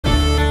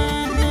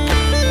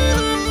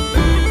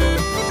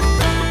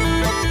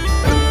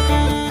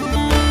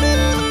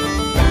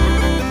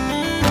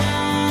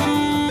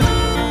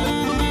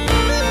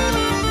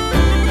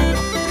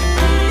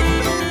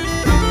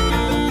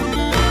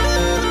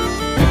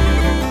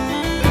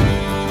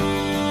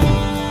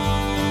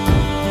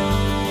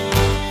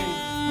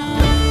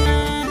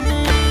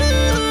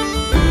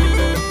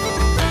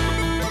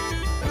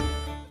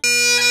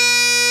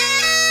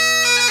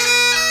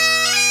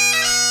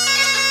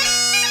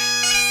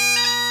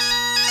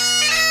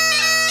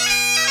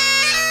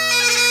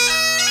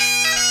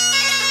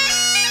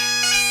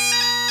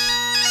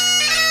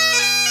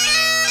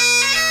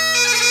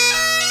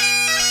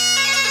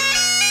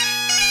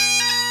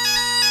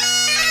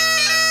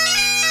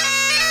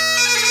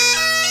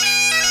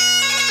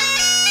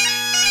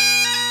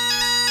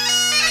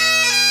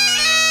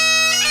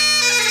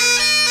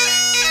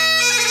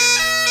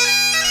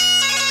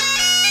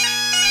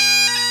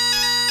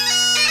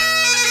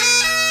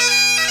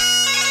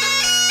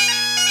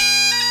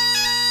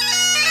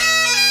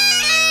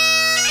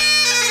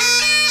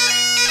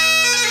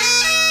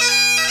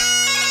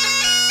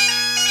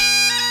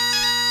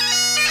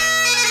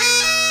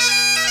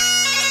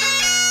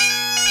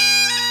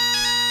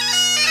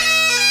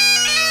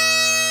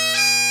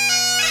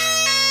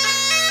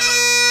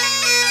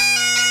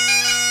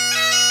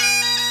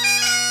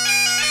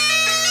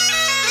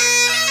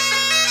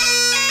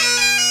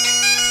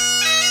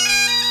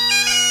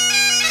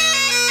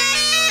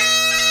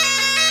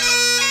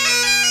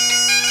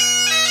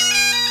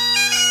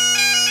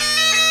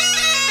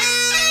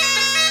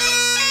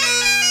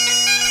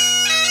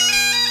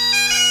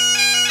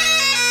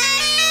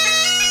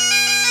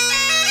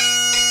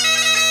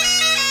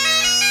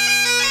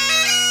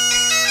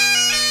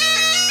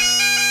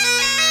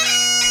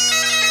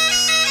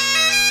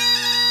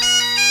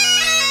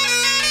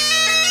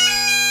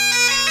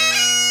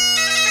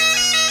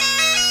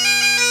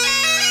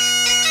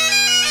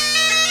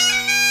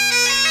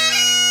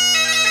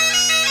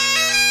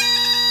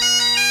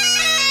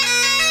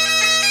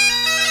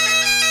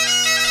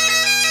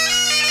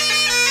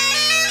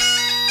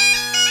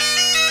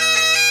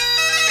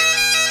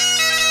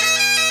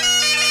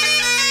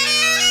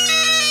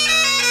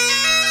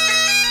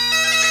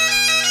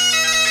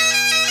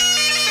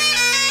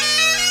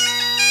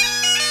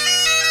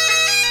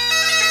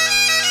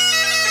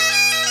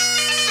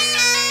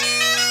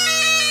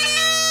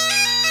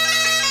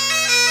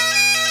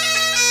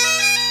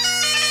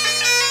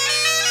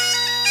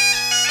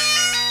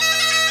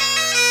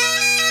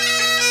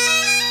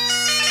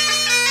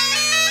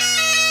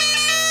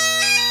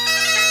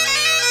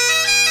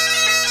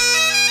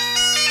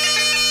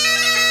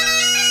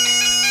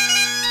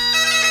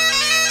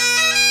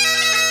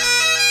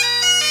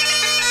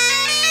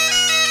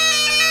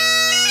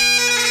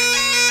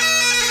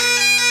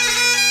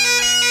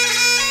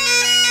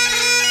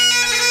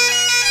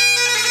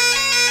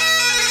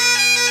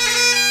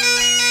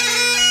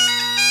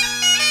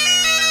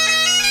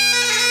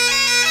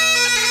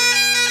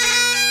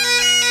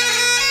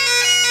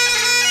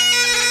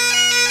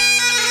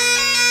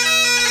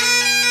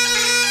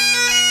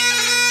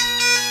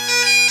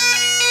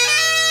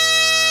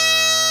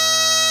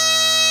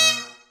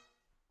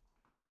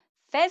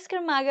gur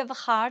maga bh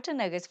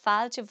chartan agus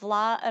fáilte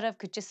bhlá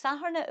Oidhche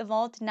Shathairne a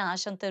bhád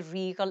náisianta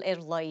rígal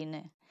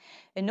leine.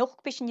 In noch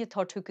bishin je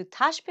tortu go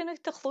taispeanach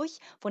de chlúich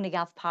fun ag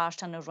gaf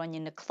páist an a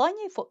roinnean na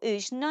cloinne fo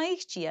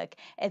Oidhche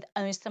ed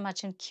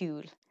ionnsramaidean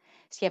ciúil.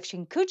 Sgef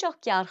sin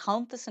cúideach gear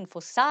chantas an fo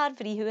sár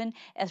bhríhuin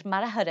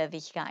mar a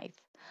thuirabhich gaibh.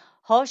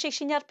 Há sé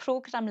sin ar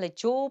program le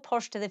Joe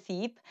Porsta de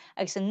Fíb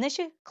agus an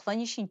nise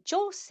cloinne sin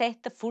Joe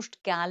set de fúst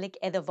galig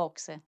ed a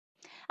vogse.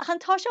 Ach an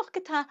táiseach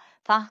gotá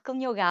fachcail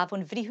neo gabh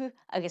an bhríthú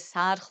agus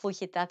sár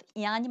chlúiche dat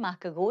ian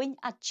mac a ggóin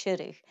a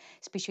tíirich,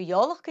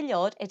 spesiálach go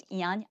leor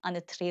ian an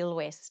a Trail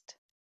West.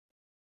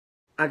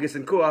 Agus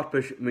an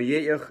cóarpas mo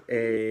dhéoch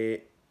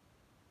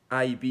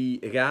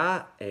IB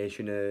ga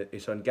sin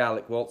is an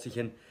Gaelic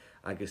Waltzichen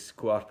agus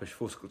cóarpas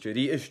foscailte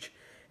ríist.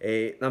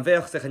 Nan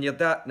bheochtach an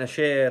iad na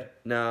séir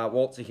na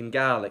Waltzichen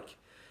Gaelic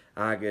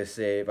agus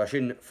bha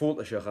sin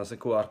fótaiseach an san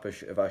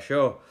cóarpas a bha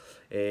seo.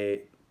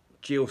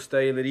 Geo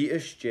style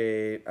ríist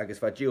agus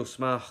bha geo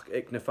smach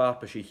ag na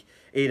fápasich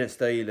éan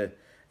style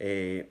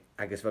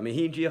agus bha mé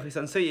híndíoch is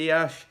an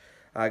saías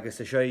agus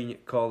a sein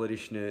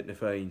cáiris na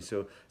féin.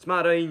 So it's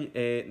mar ein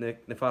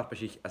na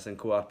fápasich as an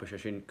cóarpas a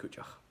sin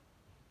cúteach.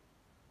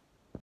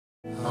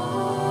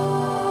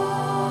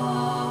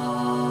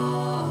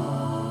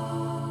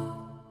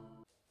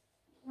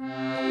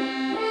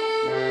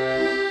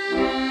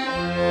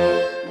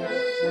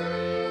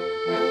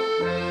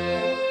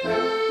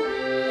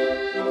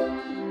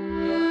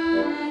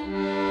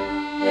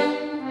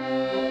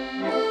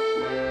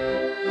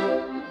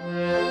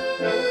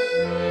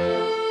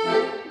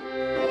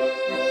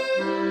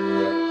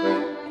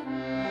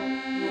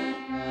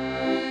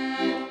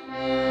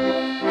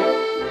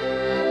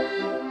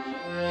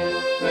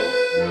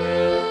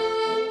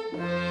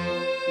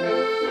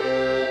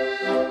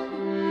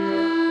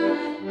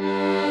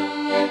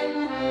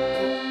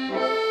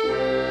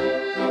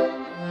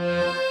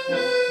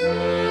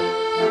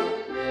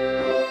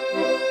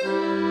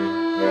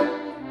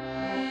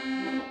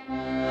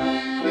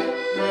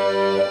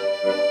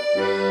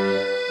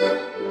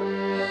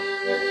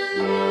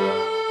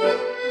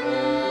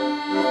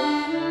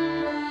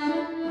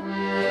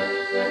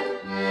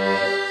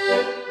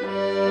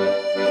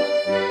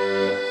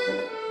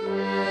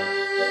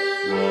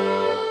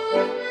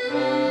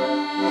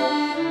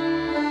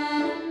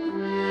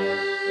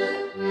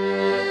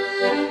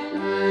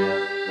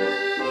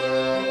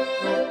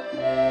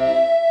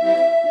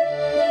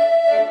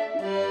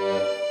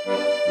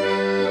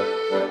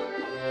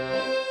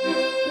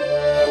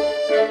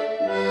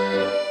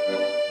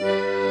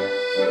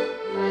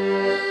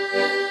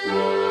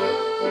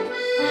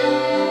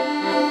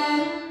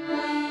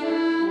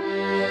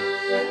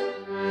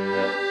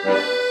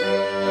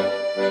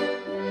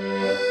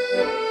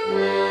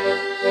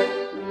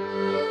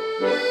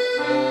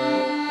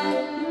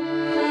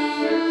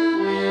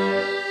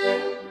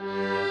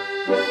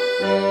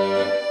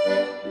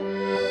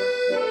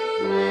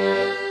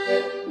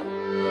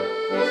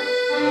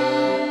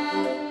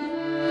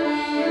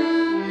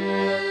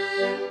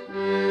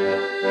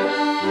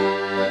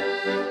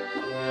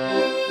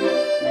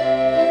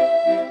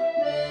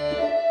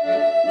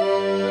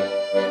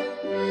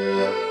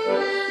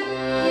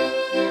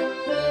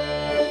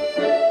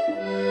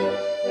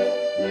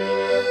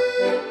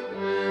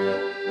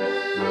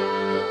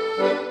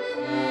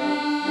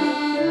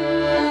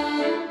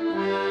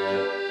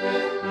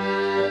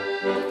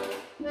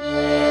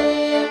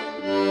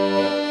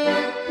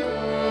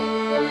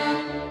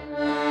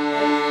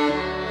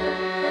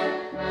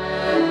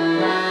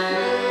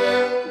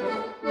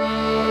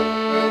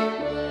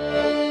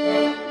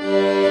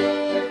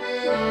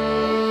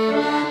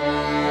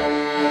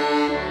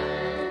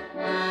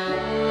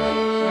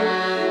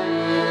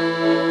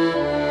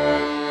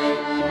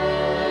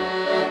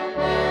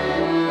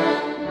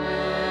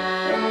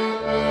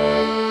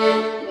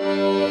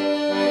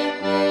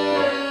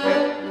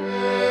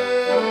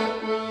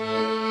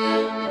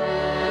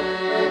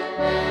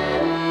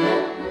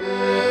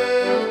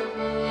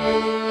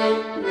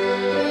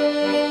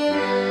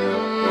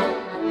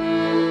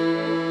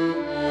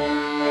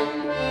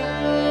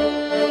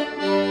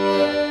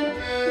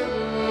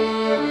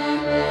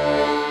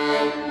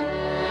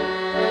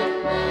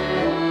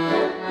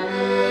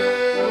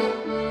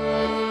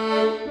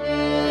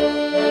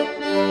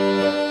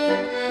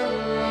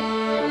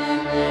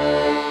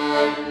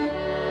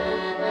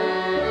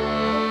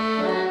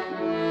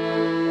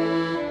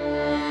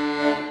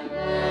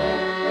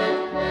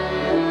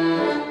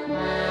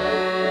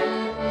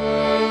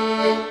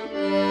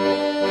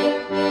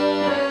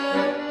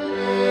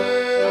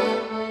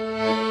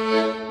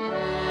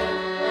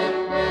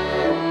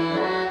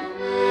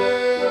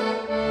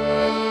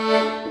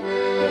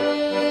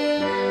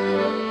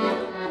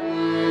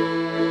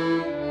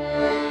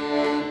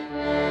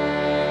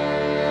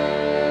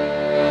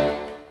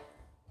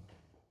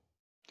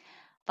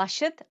 Bha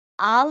siad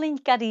álinn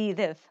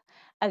garíadh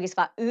agus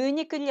bha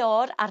úine go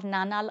leor ar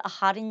nanal a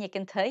harin ag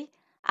an taí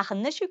ach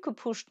an nisú go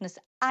pústnas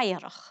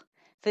éireach.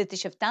 Fuilte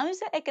sibh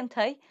damsa ag an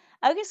taí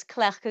agus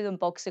clechcha an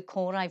bog sa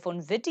córaibh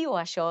von video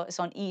a seo is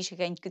an íse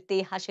gaint go dé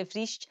ha se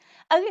bhrist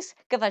agus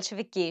go bhfuil se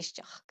bh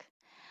géisteach.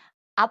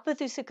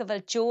 Abadú sa go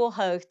bhfuil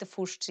deothag de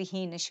fústri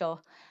hína seo,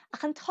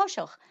 ach an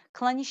toiseach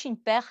chlanne sin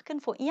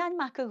bechcan fó íon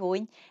mac a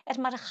ggóin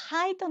mar a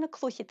chaid an na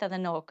clúiche a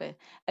an ága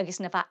agus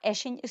na bheith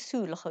eisisin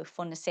isúlacha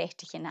fan na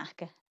séitiche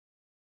nacha.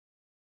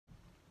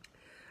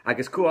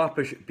 Agus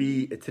cuarpas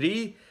bí a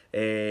trí,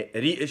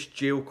 rí is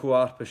dío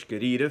cuarpas go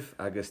ríirih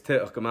agus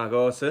tuach go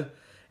mágása,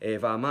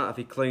 bha ma a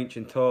bhí cleint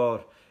an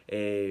tór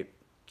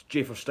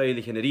défar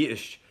steilich in a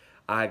ríist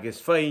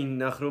agus féin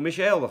nach rú mis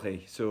ealacha,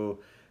 so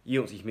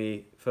íon sich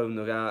mé fón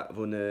nó ga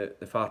bhn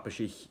na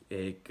farpasich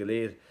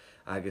goléir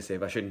agus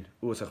bha sin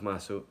úsach má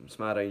so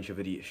smar ein se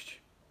bh ríist.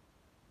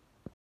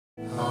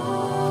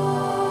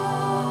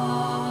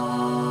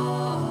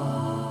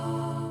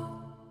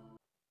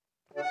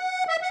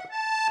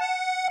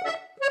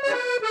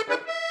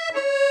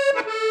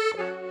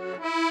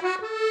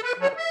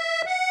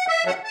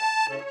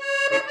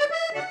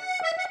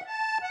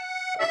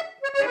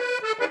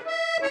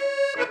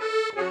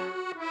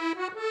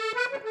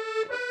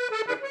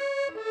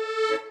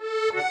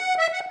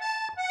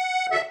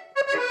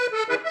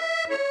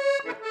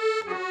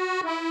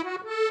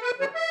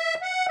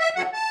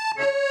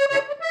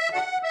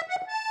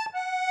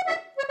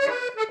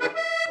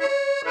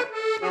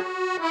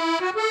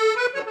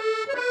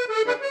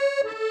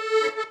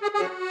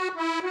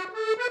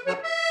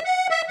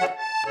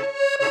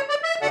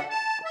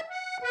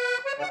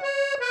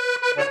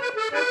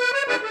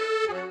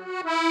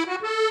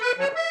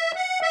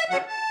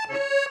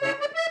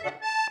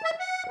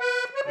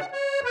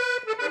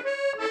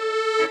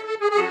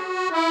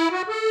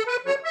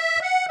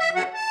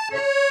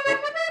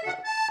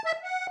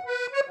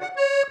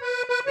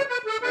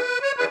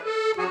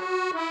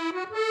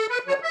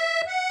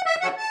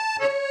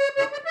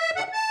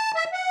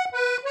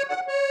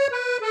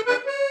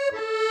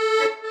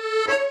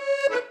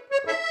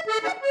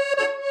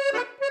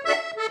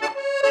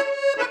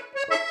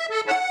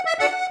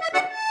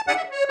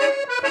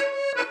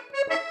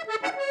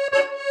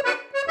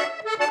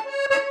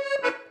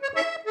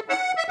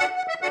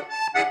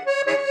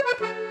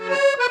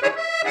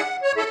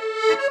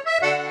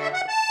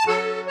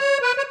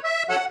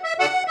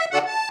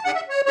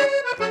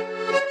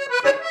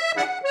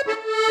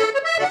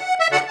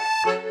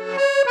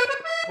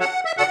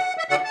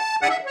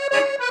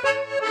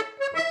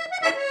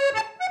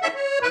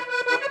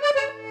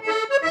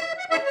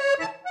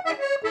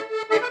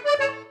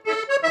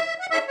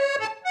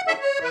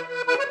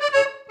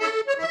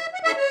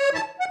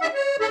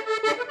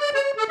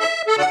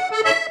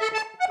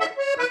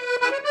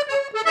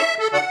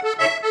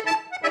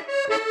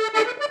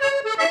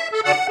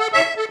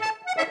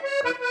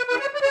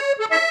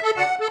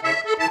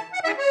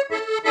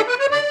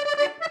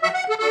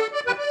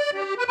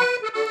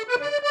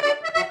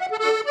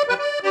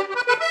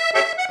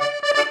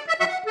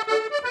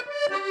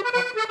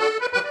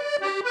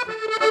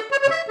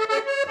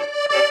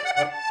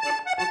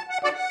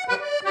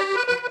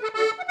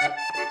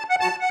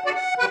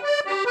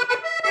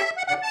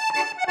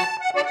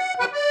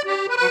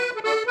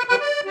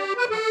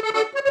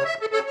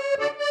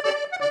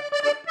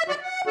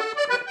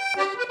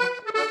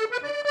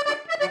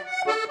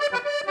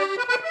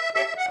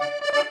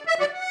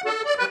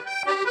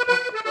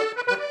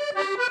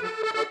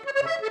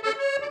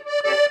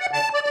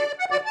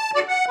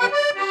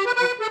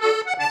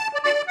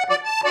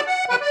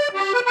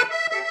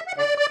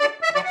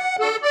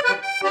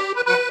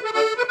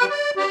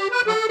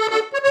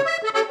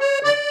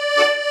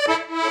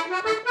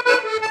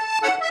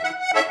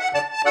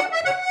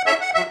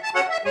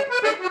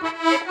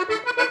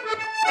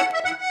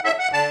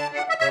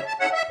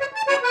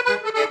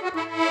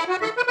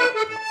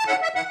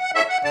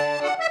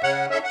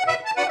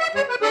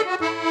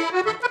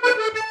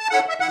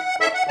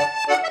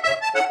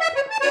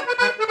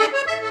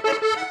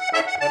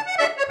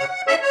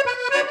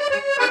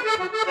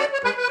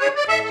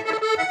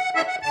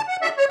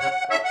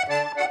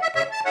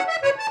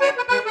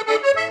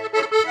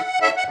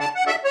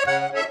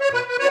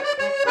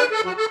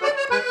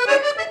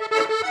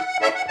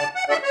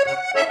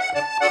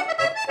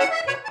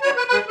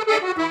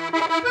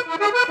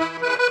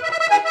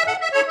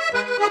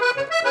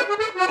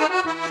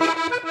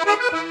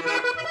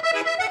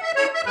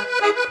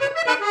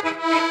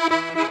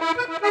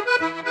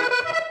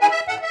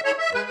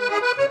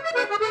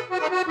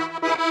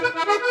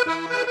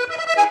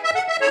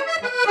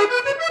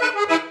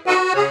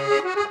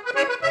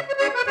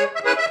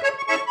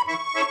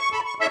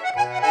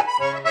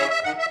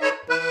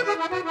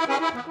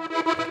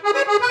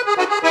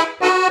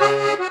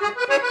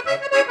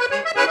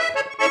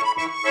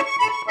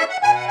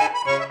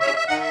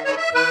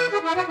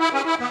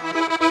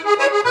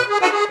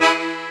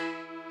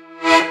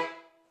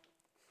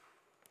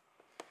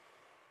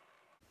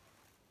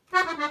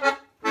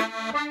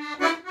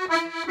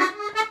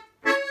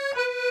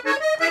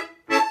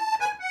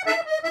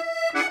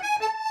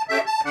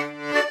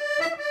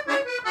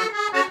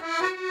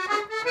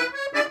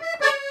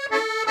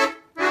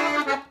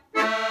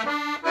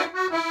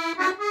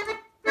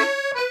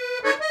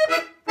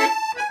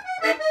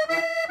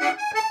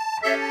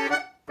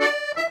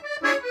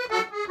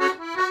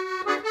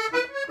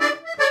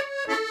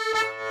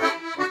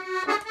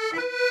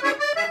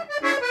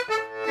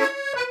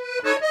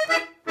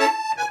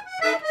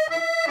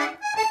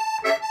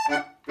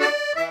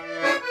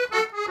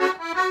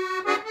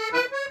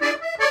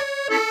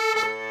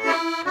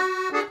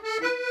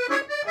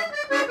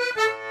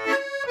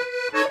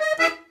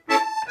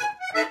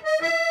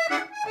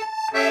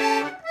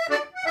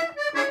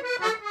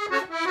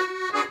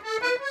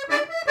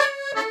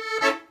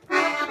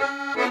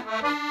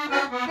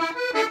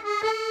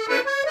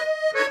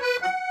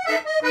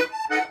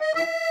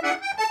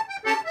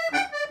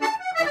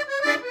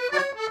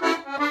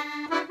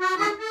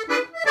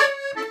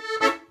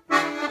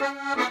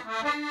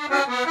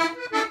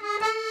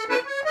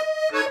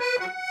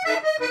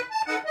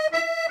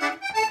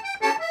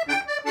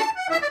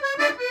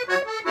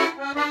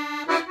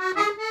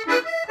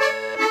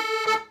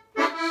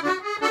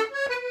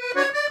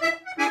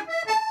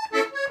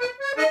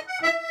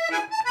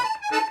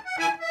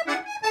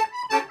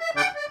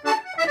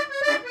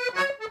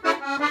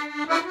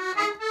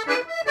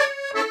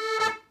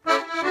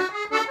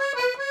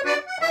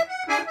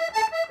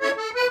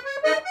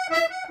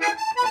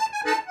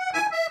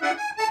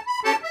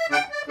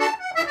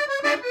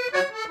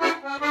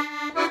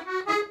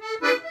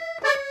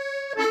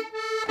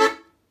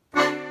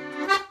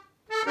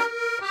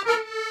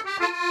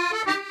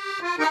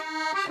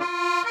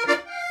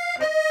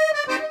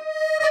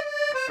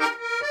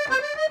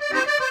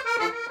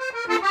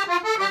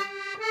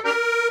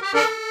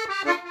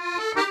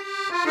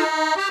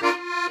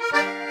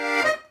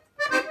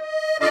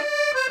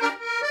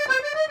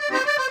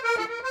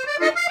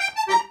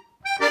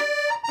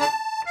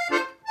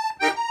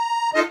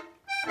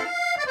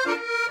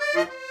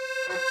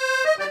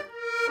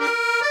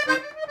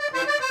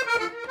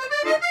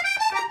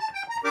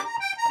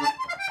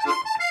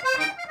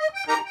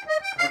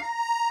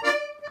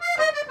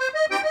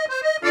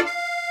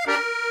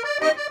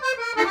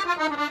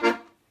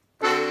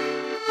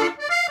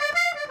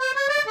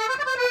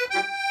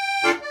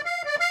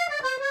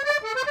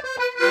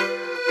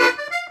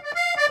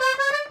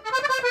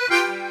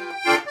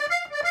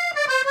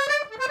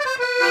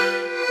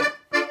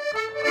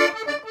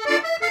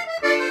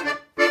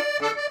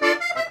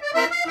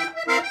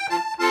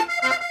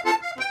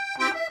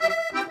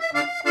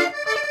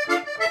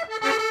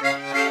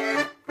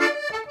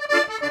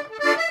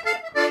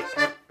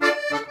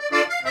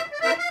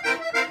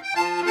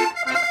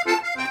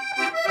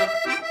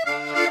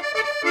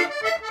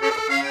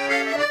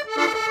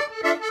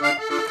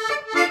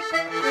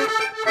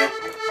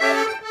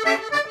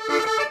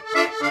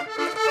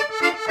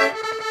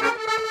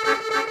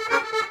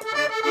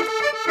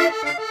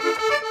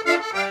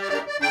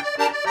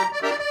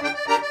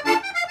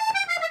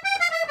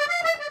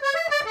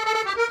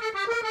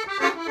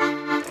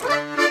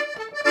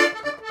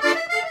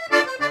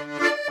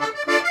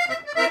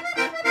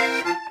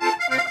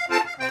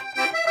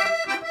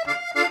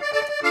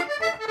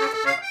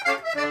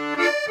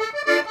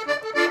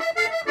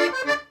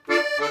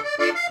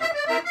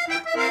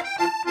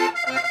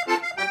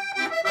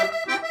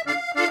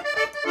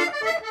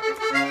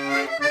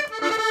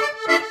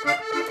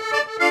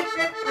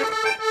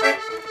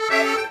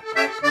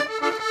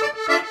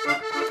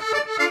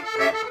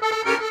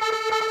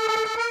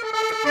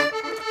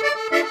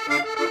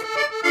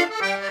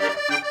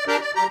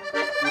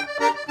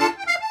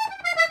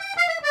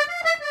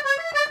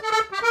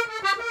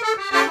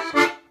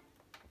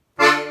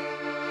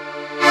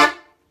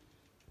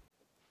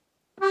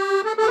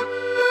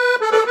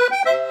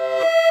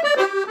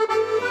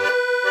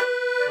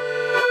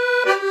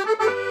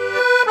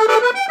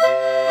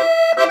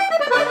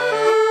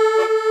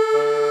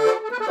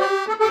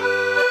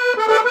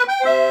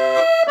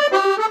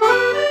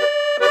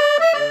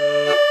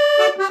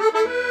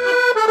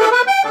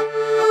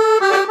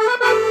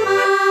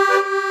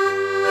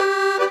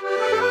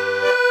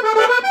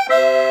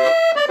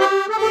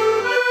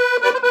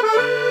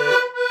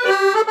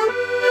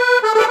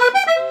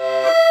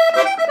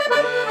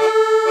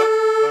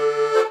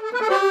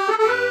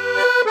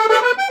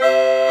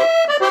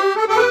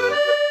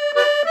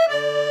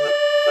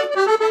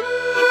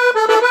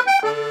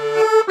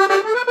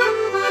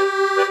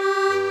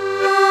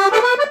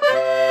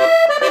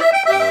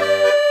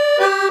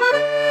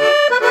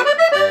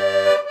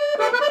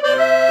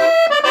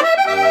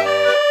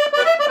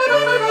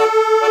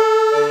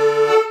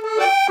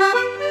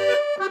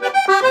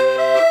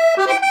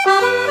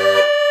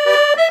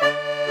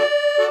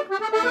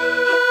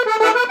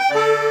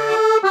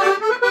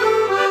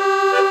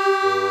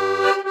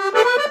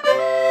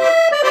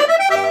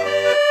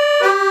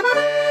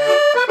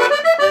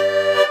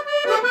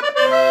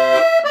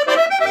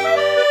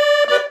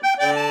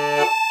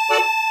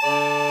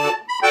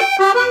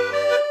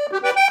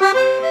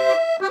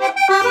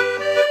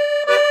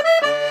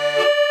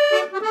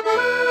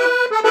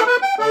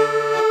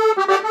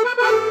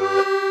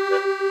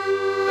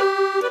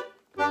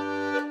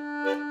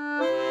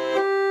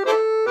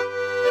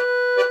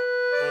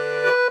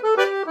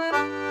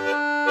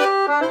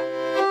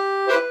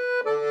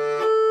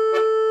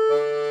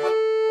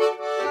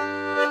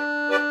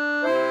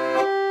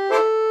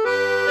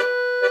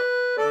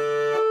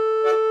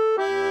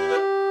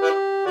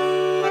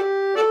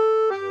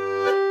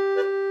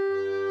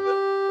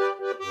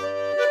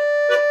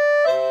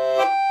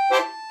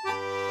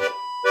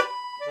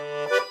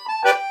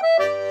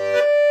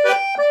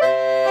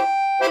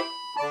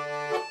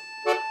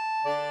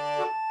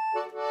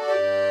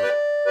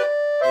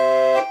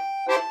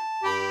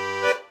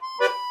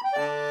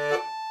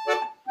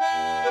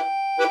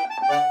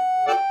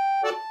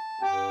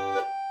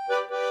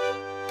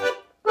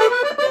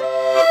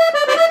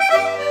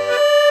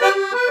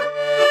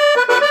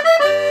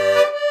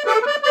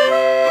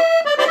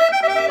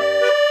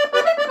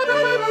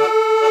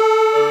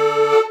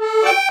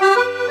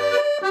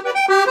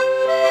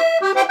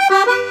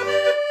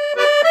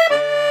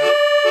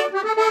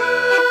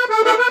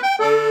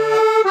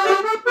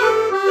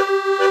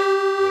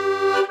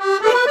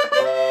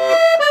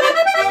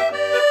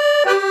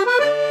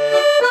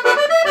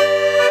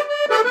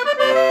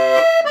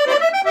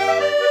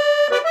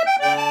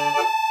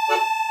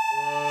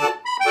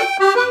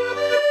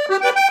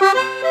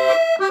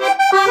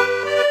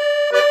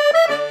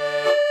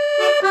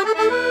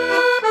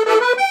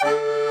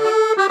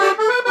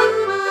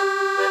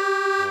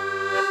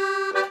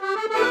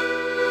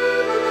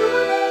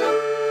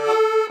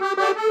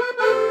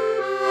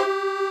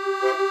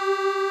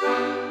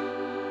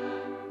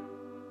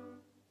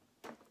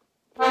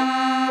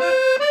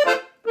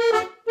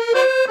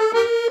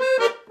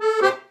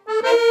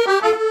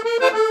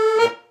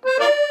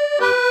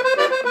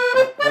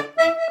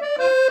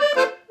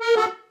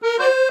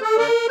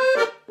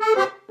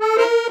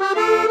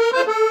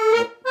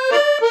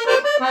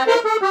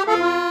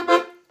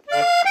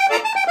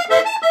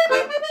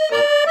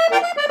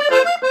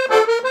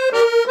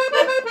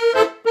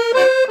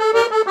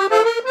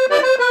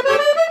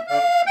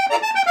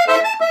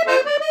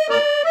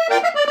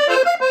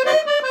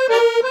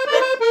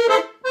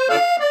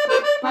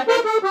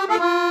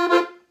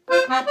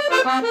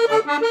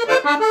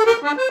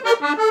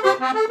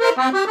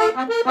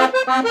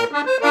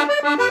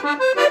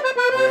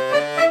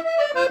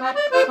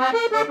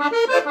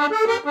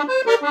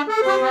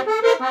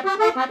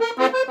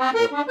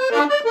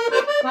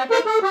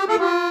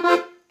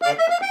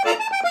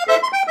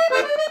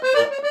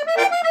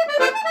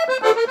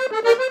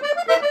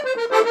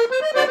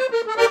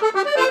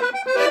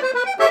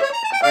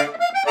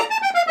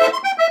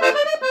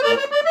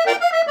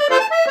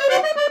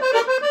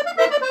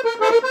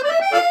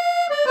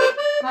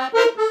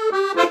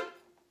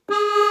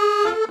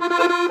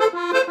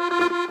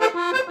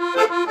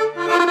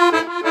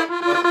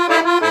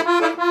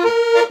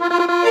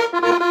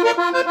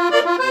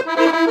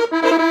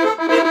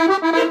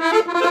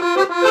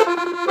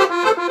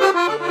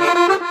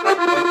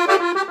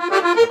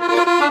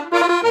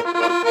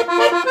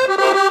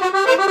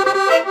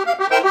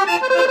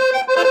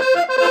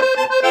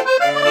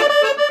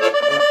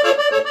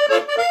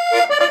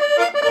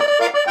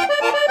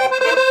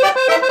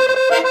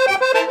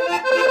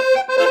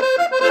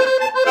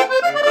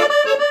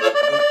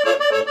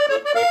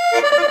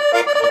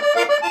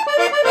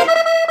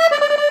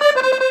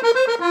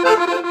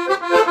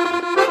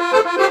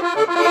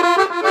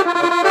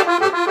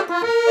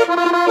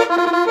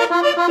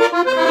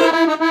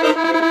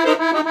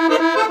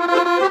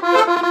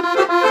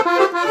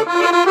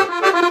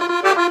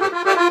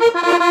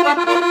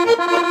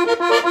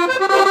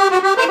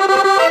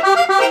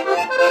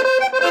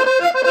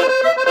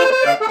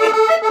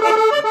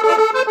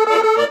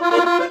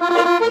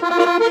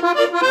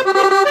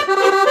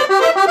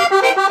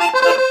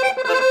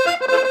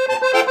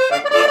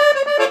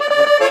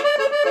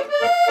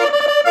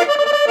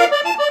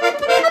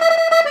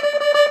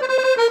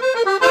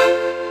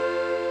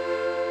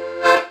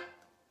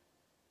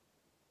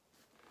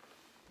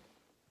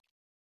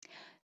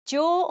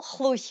 Jo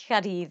chlwch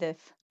garíddef.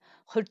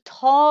 Chur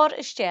tar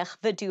isteach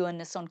bhidúan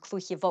is an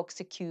clúchi vog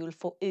sa cúl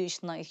fó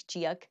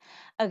Oidhche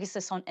agus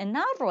is an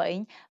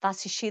inaroin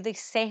was is siad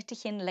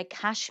setachin le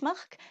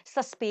casmach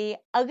sa spé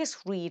agus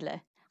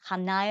riile,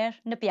 chanair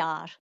na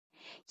bear.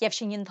 Jef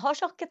sin yn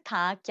thosioch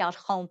gyda gear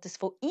chantas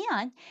fo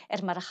ian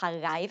mar a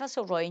chagaif as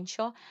o roin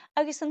sio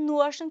agus yn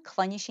nuar sy'n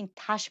clynnu sy'n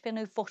tasbyn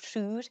o fo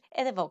trwyr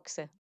edrych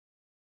fogse.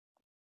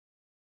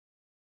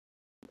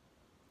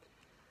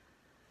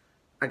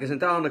 Agus yn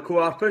dan y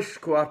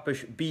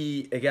cwarpys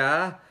bi y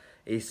ga,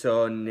 is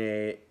o'n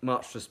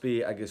marstra spi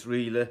agus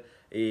rila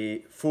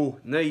fo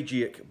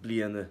neidiac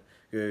bliana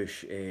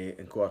gys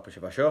yn cwarpys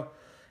y fasio.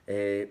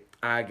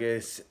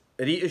 Agus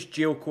ri is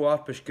geo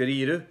cwarpys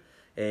gyriru,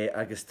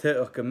 agus te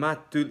o'ch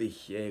gymat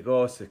dwlich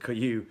gos y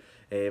cyw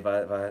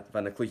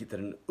van y clwychyd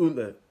yn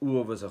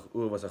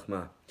uwfasach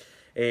ma.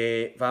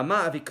 Fa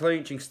ma a fi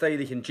clynching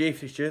stylich yn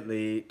jeffrysio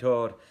le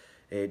tor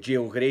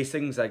geo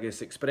gracings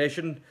agus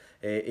expression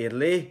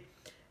le.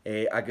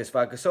 Agus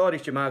fa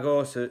gysorich y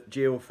magos y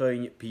geo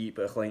ffyn pi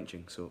by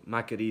clynching. So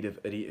ma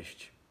gyridaf yr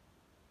eisht.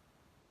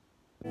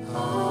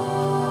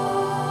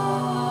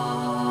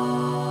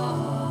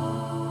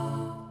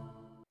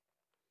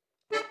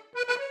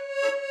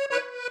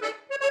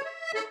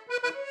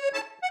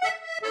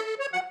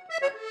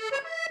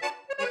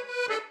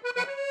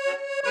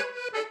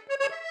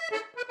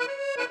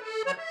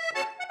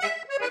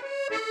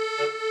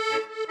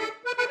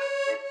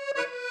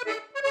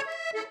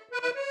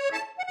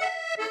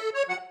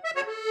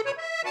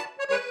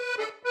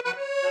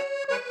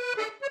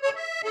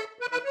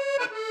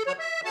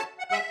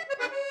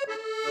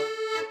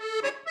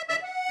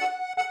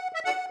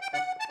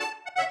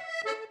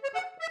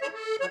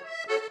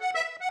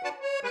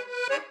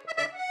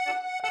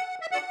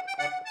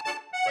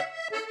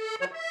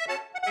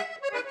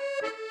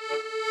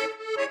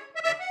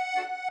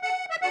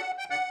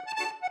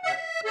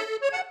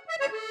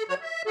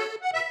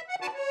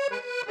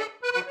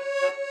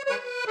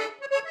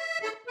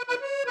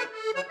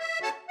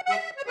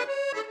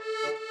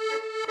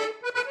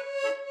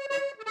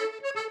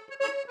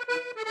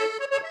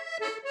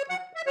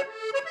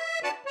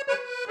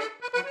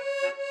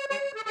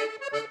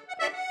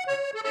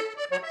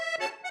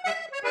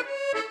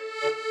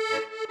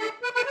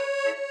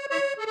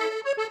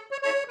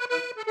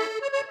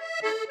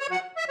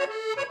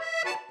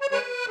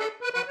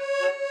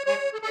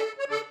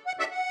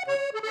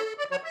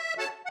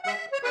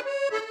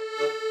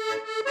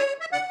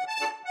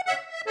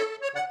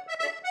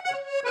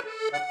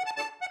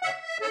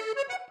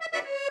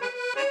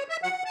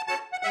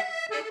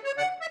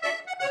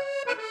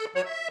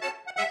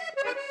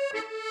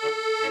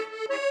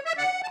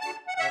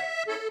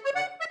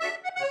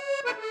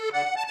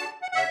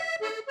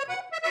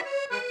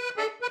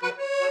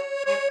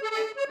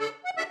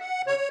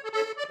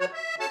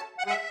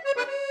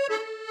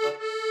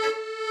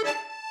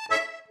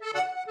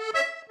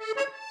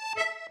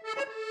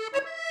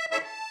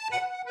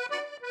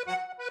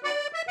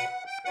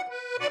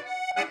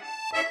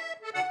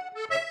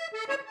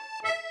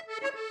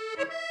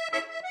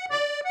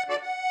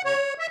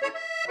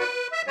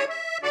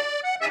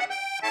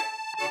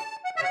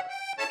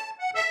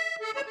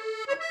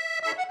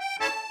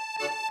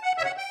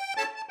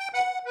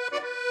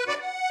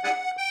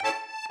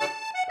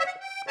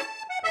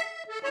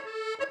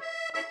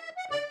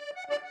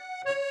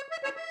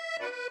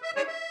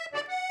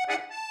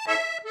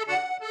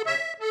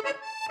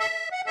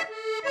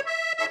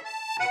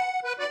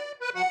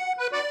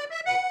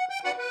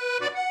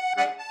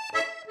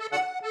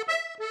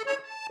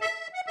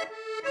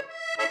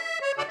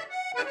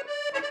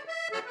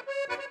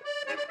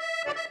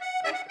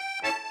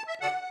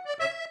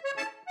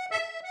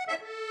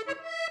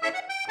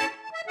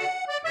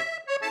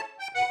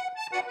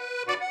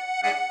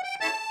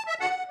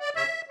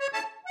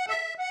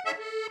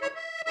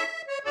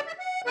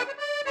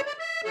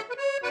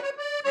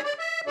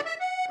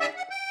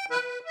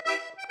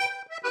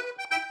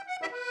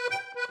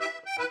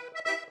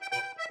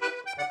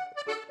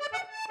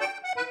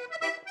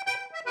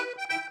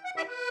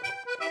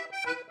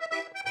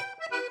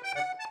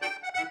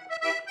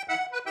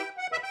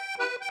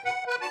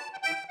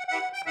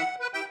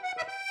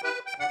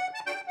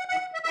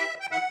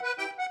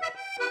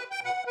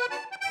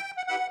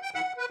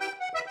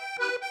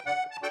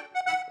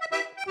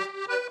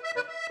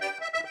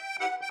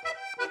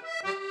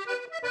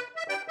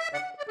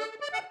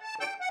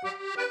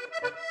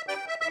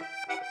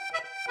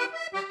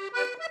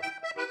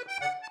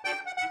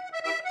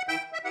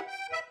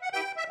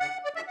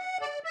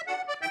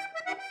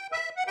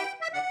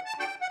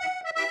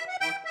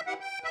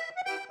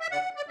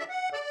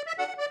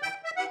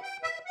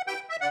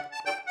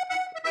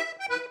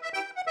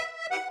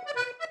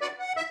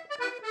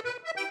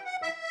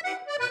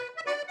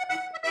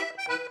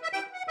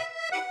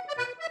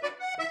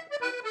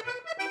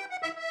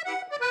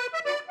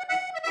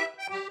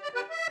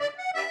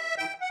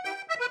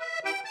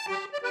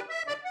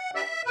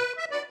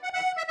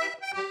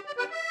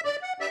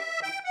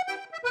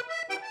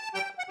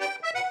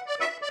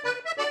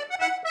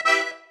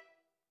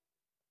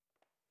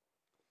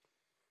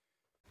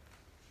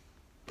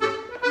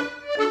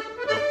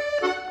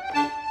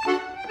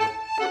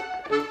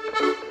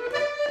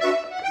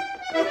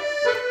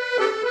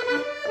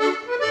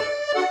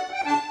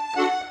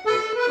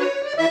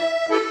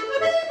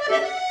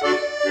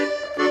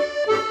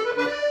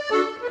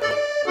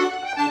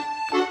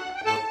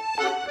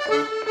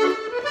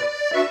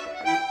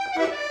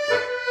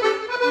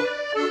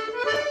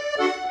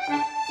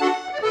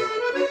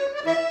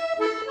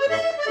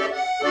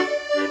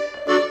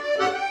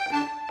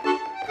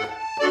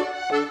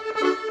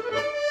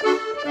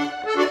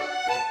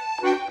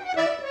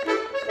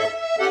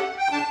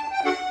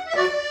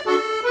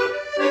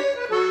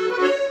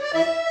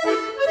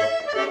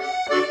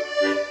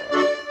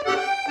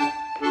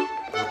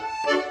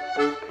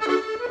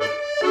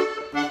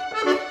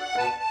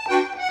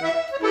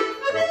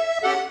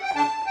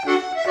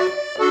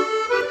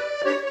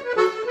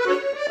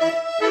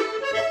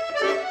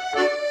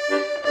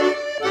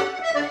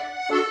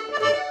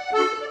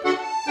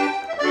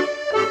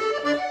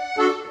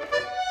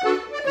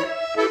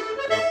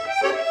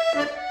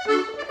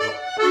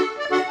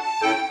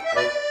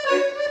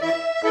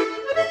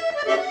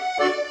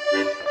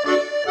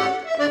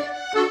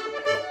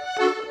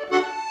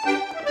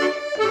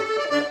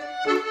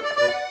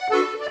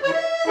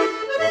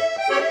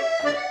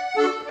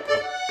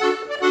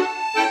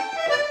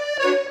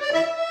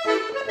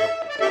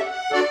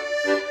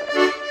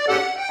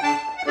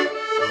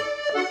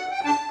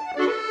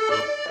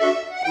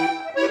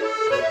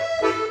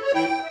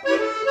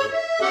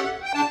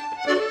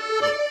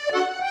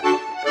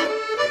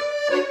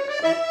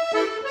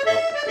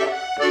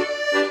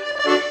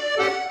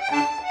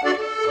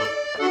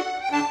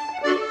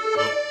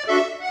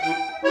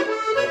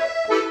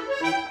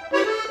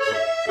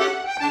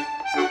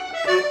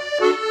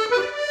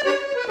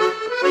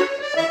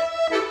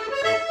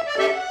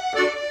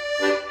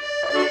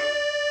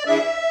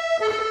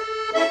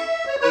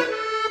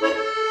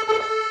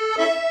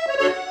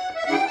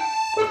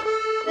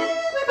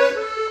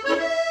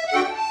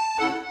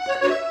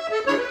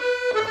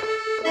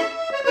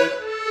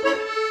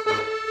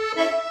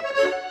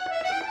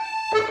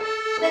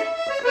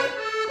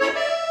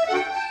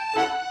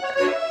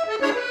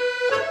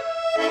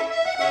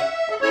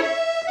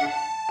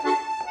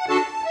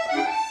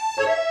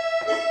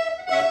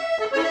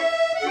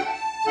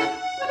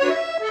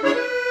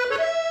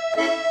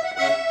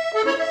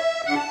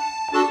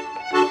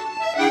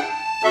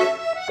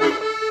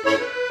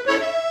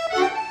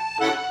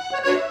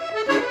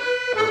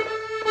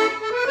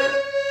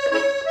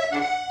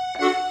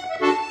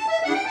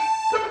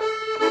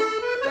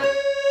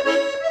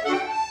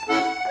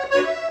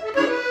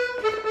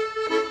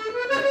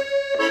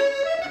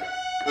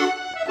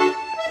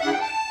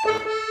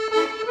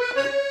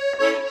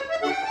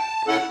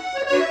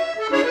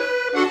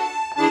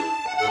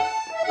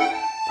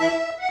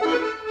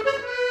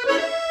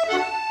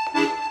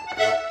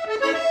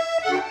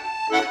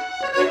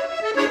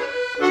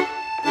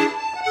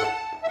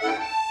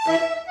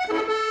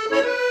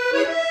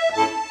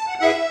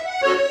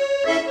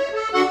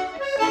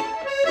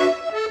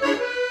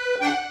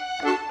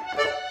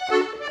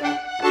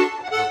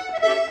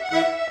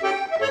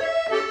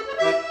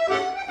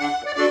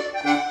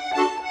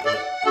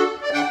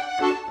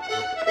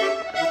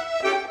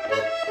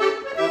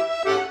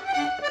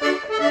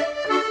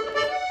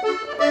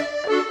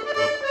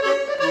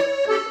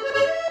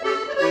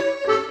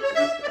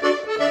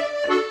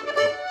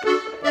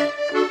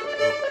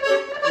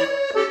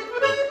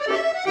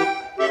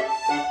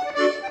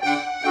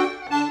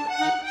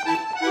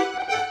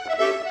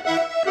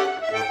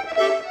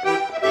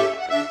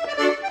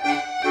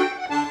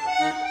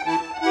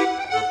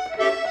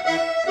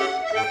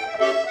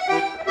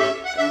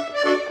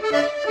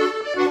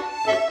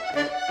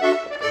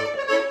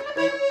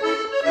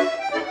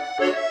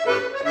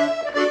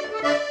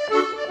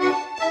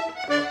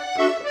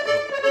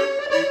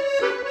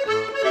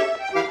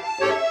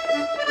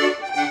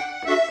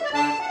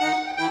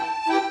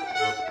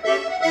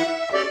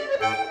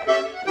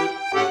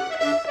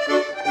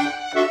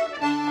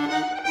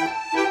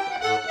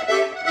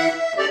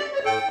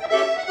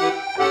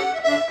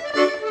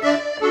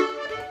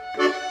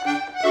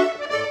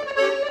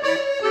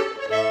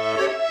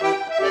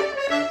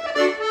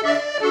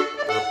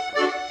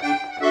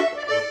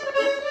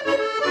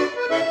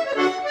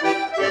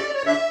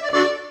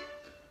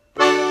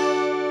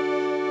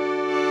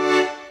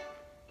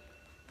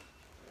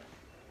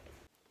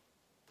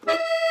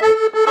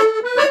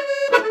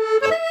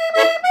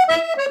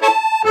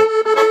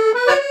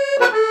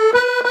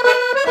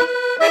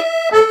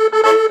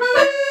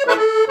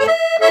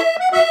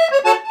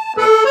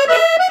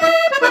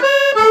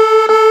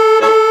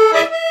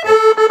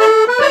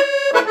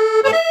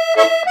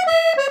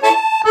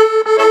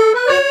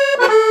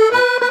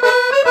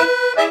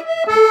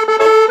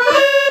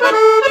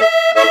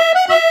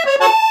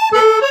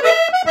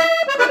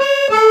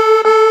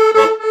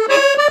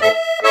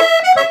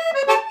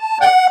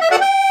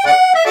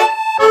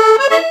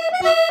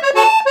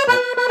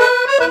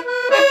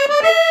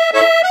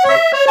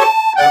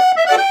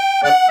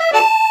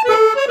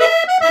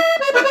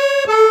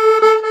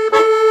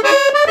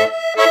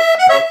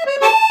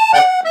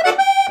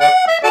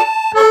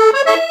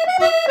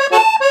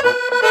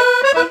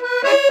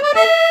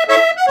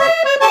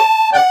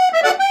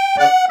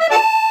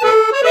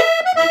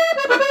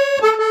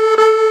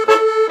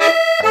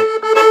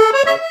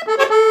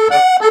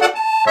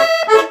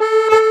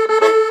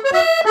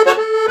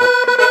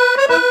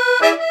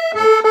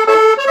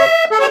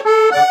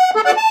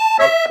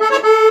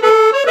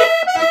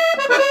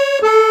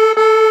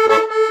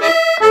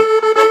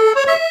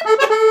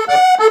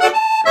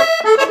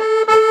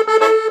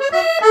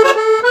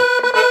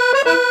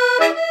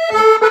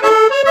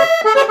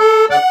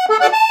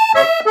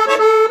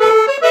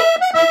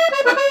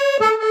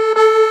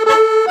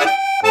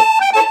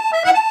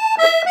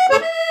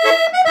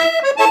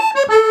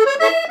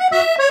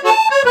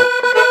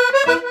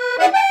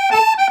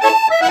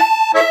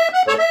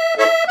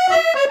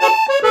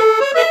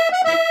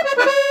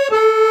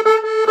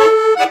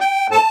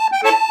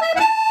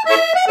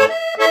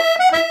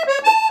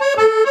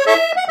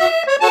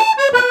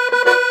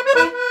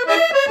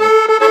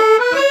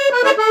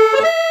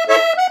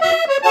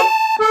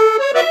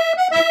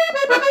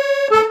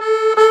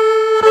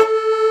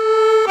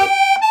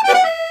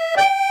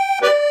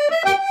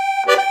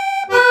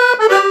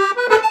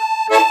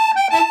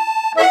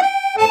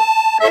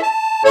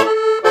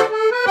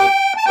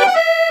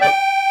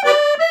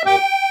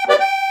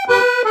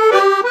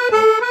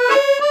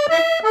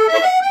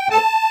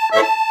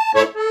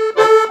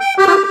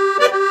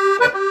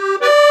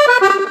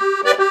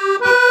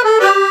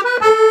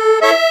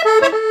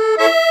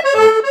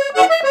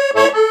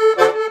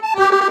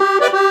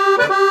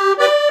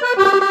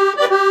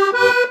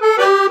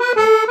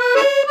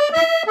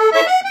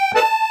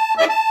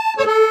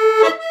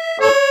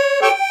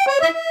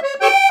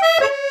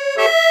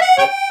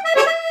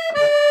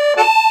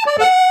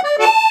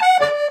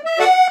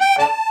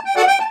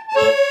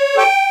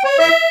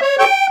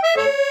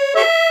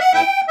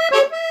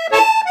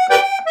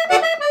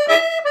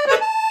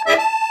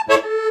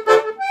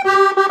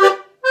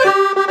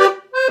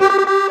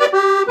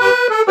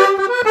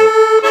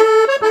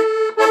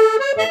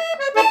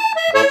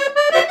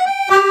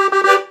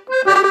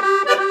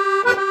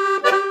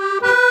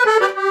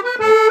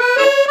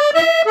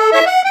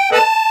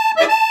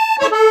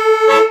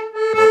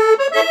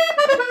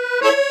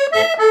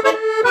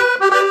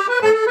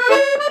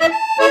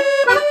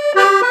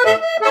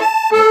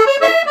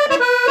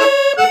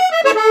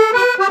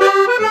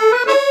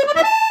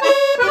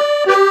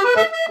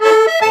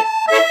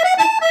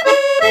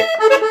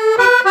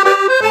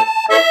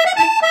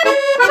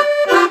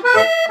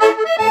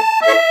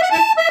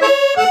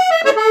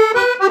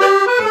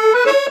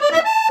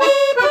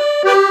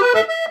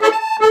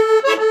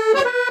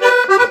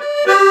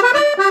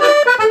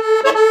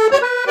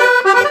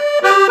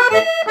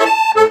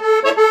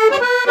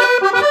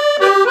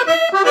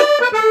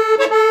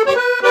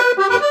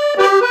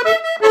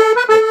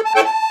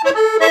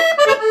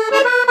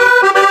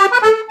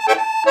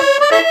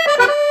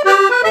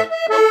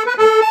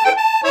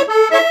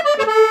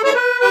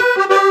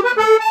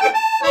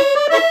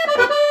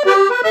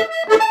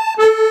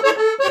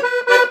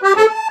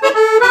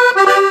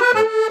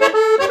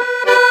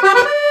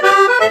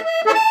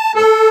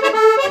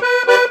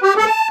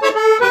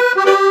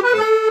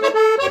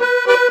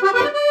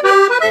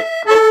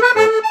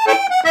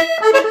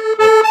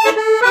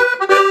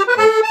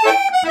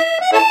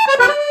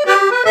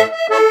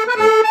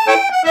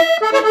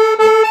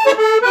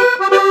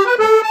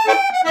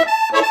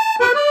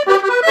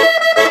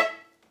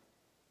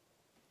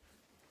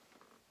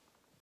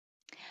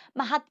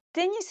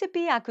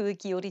 acu a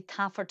géorí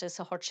tafarta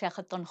sa hort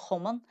secha don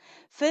choman,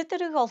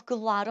 fuidir a gáil go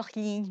lárach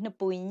lín na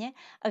buine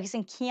agus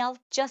an cial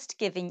just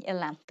giving i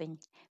lamping,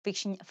 bhíh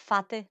sin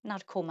fada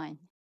nar comain.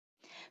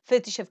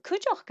 Fuidir sibh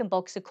cuideach an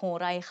bog sa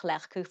córa i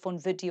chhlechcu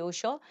fón video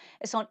seo,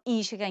 is an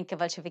íse gan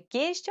gyfal sibh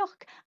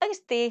géisteach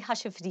agus dé ha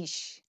sibh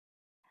rís.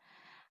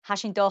 Ha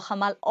sin dó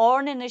chamal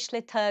ornan is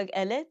le tug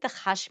eile de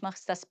chasmach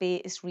sa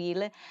spé is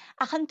riile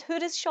ach an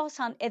turas seo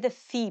san iad a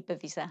fíbe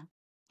visa.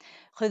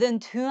 Chud an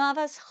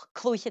tuavas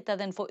clúiche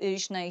ad an fó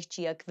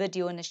úsnaigtí ag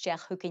video in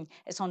isteach hooking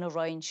is an a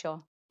roin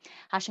seo.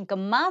 Ha sin go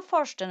má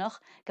forstanach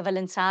go bhfuil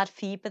an sár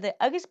fíbe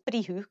agus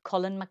bríthú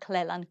Colin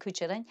McClellan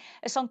cuidearan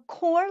is an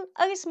cóil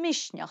agus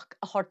misneach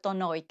a hort an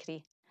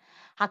áicrí.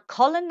 Ha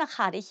Colin na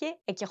chariche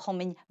ag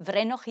chomin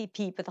bhrenoch í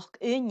píbedach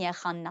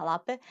uneach an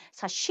nalabe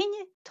sa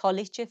sinne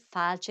tollichte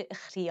fáilte a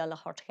chríal a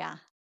hortga.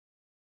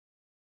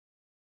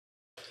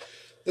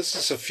 This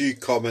is a few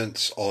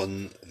comments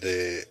on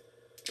the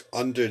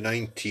under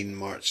 19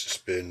 March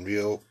Spoon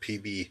Reel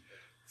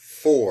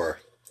PB4.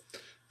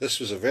 This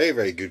was a very,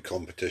 very good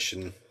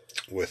competition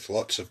with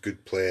lots of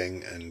good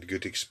playing and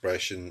good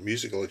expression,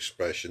 musical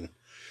expression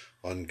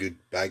on good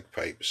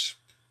bagpipes.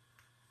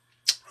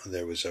 And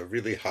there was a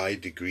really high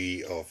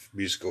degree of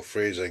musical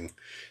phrasing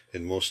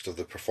in most of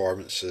the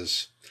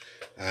performances,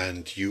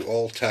 and you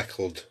all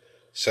tackled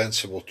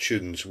sensible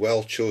tunes,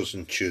 well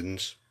chosen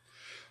tunes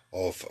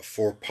of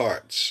 4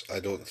 parts. I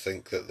don't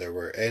think that there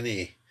were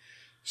any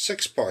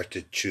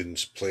 6-parted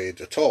tunes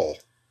played at all,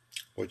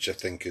 which I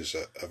think is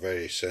a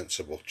very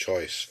sensible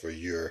choice for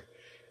your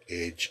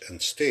age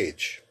and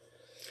stage.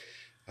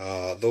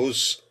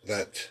 Those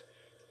that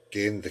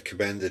gained the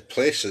commended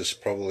places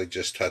probably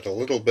just had a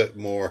little bit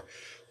more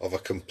of a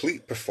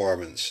complete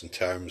performance in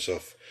terms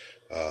of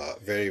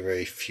very,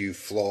 very few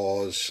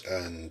flaws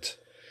and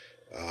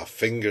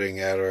fingering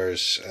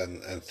errors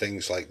and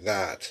things like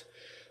that,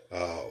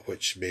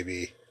 which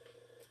maybe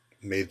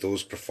made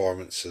those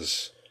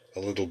performances a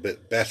little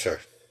bit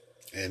better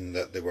in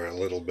that they were a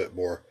little bit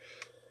more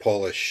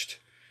polished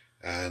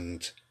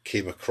and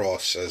came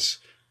across as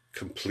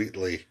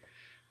completely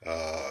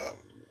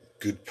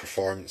good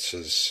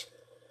performances.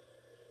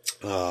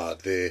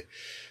 The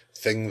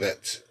thing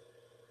that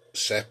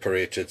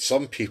separated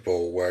some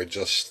people were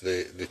just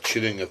the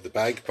tuning of the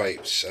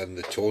bagpipes and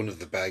the tone of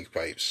the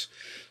bagpipes.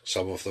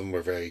 Some of them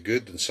were very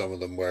good and some of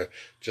them were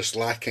just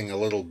lacking a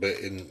little bit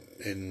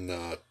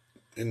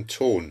in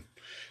tone,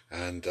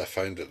 and I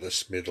found that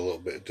this made a little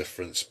bit of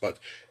difference. But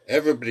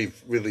everybody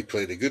really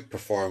played a good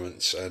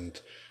performance, and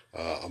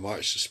a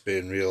March to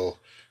Spain Reel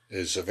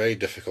is a very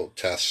difficult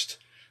test,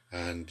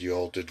 and you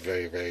all did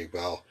very, very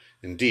well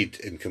indeed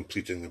in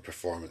completing the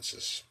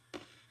performances.